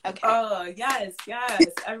 Okay. Oh, yes.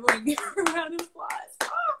 Everyone give a round of applause.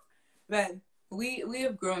 Oh. Man, we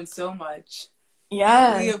have grown so much.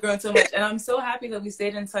 Yeah. We have grown so much. And I'm so happy that we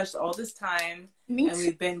stayed in touch all this time. Me too. And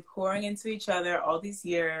we've been pouring into each other all these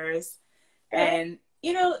years. And,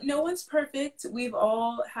 no one's perfect. We've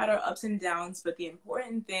all had our ups and downs. But the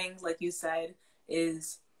important thing, like you said,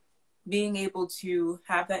 is being able to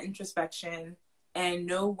have that introspection and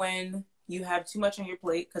know when you have too much on your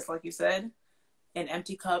plate. Because like you said, an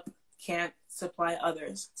empty cup can't supply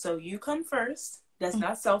others. So you come first. That's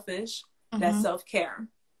not selfish. That's self-care.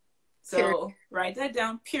 So write that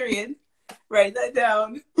down, period. Write that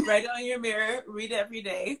down. Write it on your mirror. Read it every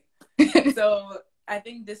day. So I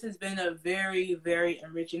think this has been a very, very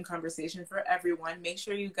enriching conversation for everyone. Make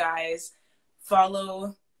sure you guys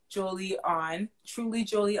follow Jolie on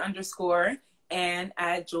trulyjolie_ and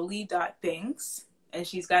at jolie.thinks. And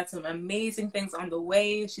she's got some amazing things on the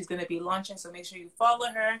way. She's going to be launching, so make sure you follow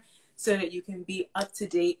her so that you can be up to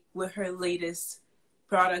date with her latest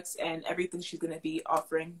products and everything she's going to be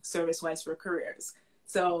offering service-wise for careers.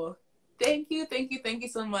 So thank you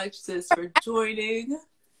so much, sis, for joining.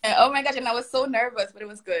 Oh my gosh, and I was so nervous, but it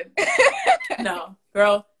was good. No,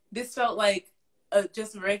 girl, this felt like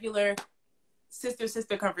just a regular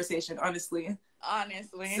sister conversation, honestly.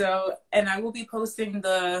 So, and I will be posting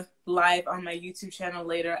the live on my YouTube channel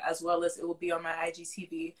later, as well as it will be on my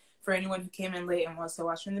IGTV for anyone who came in late and wants to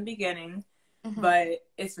watch from the beginning. But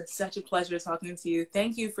it's been such a pleasure talking to you.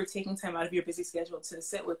 Thank you for taking time out of your busy schedule to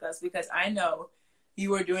sit with us, because I know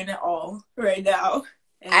you are doing it all right now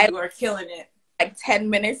and you are killing it. Like 10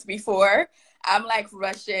 minutes before, I'm like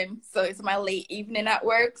rushing. So it's my late evening at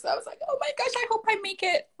work. So I was like, oh my gosh, I hope I make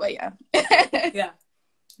it. But yeah. Yeah.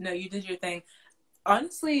 No, you did your thing.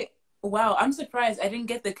 Honestly, wow, I'm surprised I didn't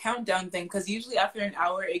get the countdown thing, because usually after an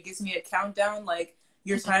hour it gives me a countdown like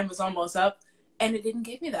your time was almost up, and it didn't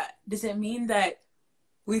give me that. Does it mean that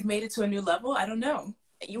we've made it to a new level? I don't know.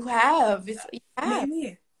 You have.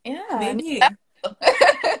 Maybe. Yeah. Maybe.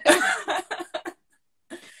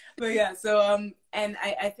 But yeah, so and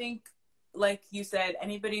I think, like you said,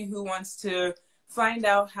 anybody who wants to find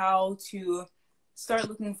out how to start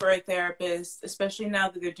looking for a therapist, especially now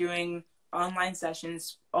that they're doing online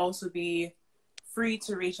sessions, also be free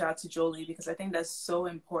to reach out to Jolie, because I think that's so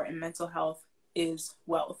important. Mental health is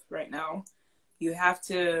wealth right now. You have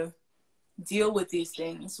to deal with these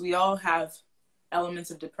things. We all have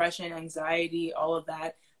elements of depression, anxiety, all of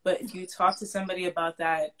that. But if you talk to somebody about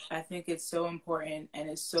that, I think it's so important and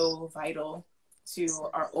it's so vital to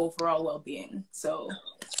our overall well-being. So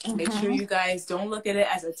make sure you guys don't look at it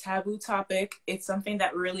as a taboo topic. It's something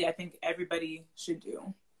that really I think everybody should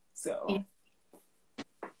do. So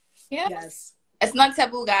yes, it's not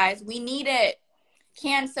taboo, guys. We need it.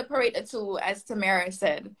 Can't separate the two, as Tamara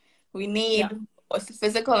said. We need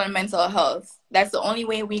physical and mental health. That's the only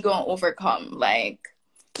way we gonna overcome. Like,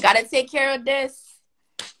 gotta take care of this.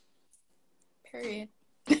 Period.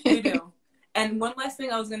 You do. And one last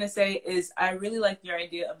thing I was going to say is I really like your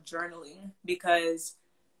idea of journaling, because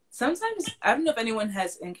sometimes, I don't know if anyone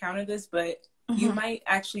has encountered this, but you might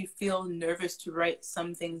actually feel nervous to write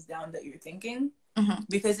some things down that you're thinking,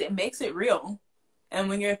 because it makes it real. And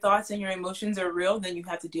when your thoughts and your emotions are real, then you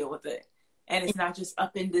have to deal with it. And it's not just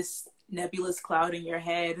up in this nebulous cloud in your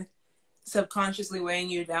head, subconsciously weighing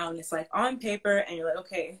you down. It's like on paper, and you're like,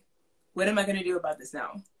 okay, what am I going to do about this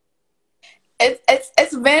now?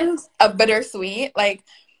 It's been a bittersweet. Like,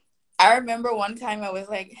 I remember one time I was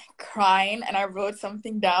like crying and I wrote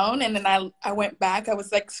something down, and then I went back. I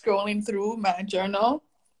was like scrolling through my journal,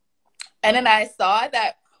 and then I saw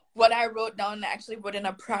that what I wrote down actually put in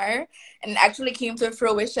a prayer and actually came to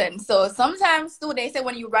fruition. So sometimes too, they say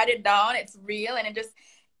when you write it down, it's real, and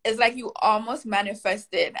it's like you almost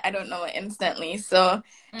manifested, I don't know, instantly. So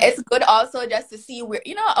it's good also just to see where,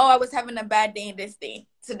 oh, I was having a bad day this day.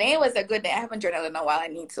 Today was a good day. I haven't journaled in a while. I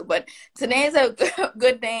need to, but today is a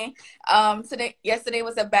good day. Yesterday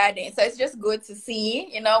was a bad day. So it's just good to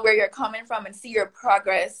see, where you're coming from and see your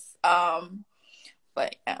progress.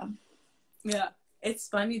 But yeah. Yeah. It's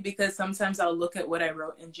funny because sometimes I'll look at what I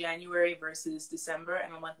wrote in January versus December,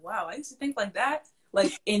 and I'm like, wow, I used to think like that,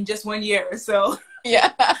 like in just 1 year. So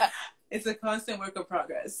yeah, it's a constant work of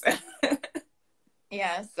progress.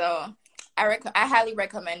 Yeah, so I highly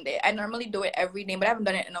recommend it. I normally do it every day, but I haven't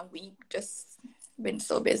done it in a week. Just been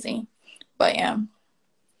so busy. But yeah.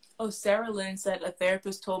 Oh, Sarah Lynn said a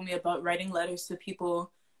therapist told me about writing letters to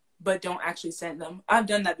people, but don't actually send them. I've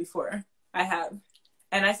done that before. I have.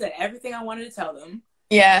 And I said everything I wanted to tell them.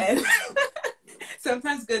 Yeah. And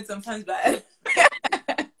sometimes good, sometimes bad.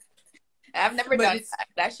 I've never done that.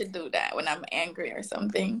 I should do that when I'm angry or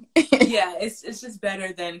something. Yeah, it's just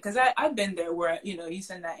better than, because I've been there where, you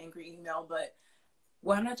send that angry email, but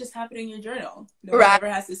why not just have it in your journal? No one ever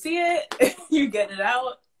has to see it. You get it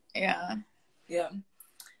out. Yeah. Yeah.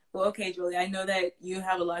 Well, okay, Jolie, I know that you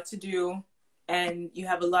have a lot to do, and you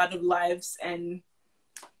have a lot of lives and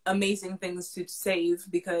amazing things to save,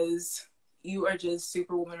 because you are just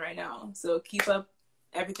superwoman right now. So keep up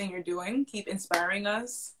everything you're doing. Keep inspiring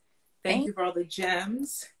us. Thank you for all the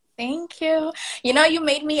gems. Thank you. You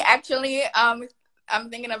made me actually, I'm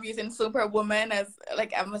thinking of using Superwoman as,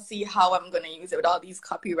 like, I'm gonna see how I'm gonna use it with all these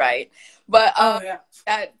copyright. But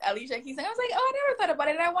that Alicia Keys, I was like, oh, I never thought about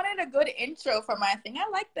it. And I wanted a good intro for my thing. I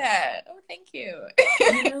like that. Oh, thank you.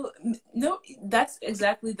 No, that's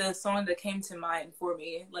exactly the song that came to mind for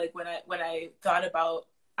me. Like when I thought about,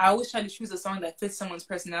 I always try to choose a song that fits someone's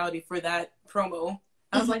personality for that promo.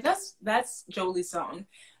 I was like, that's Jolie's song.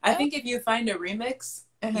 I think if you find a remix,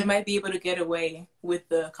 you might be able to get away with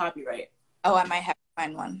the copyright. Oh, I might have to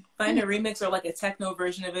find one. Find a remix or like a techno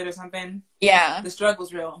version of it or something. Yeah. The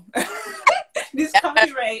struggle's real. This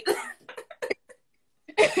copyright.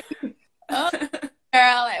 Oh,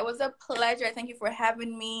 girl, it was a pleasure. Thank you for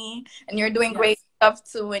having me. And you're doing great stuff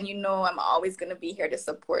too. And I'm always going to be here to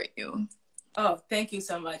support you. Oh, thank you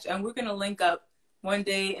so much. And we're going to link up one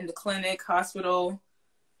day in the clinic, hospital.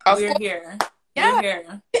 We're here. Yeah. We're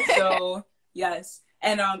here. So, yes.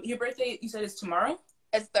 And your birthday, you said, is tomorrow?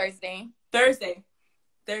 It's Thursday. Thursday,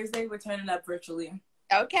 we're turning up virtually.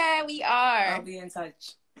 Okay, we are. I'll be in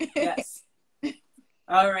touch. Yes.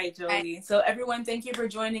 All right, Jolie. So everyone, thank you for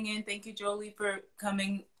joining in. Thank you, Jolie, for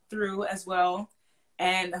coming through as well.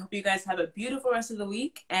 And I hope you guys have a beautiful rest of the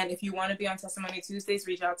week. And if you want to be on Testimony Tuesdays,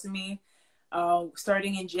 reach out to me.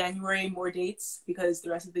 Starting in January, more dates, because the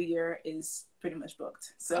rest of the year is pretty much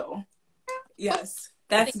booked. So, yes,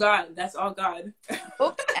 that's God. That's all God.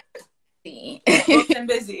 Booked and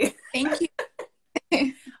busy. Thank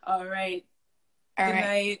you. All right. All Good right.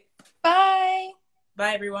 night. Bye.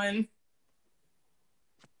 Bye, everyone.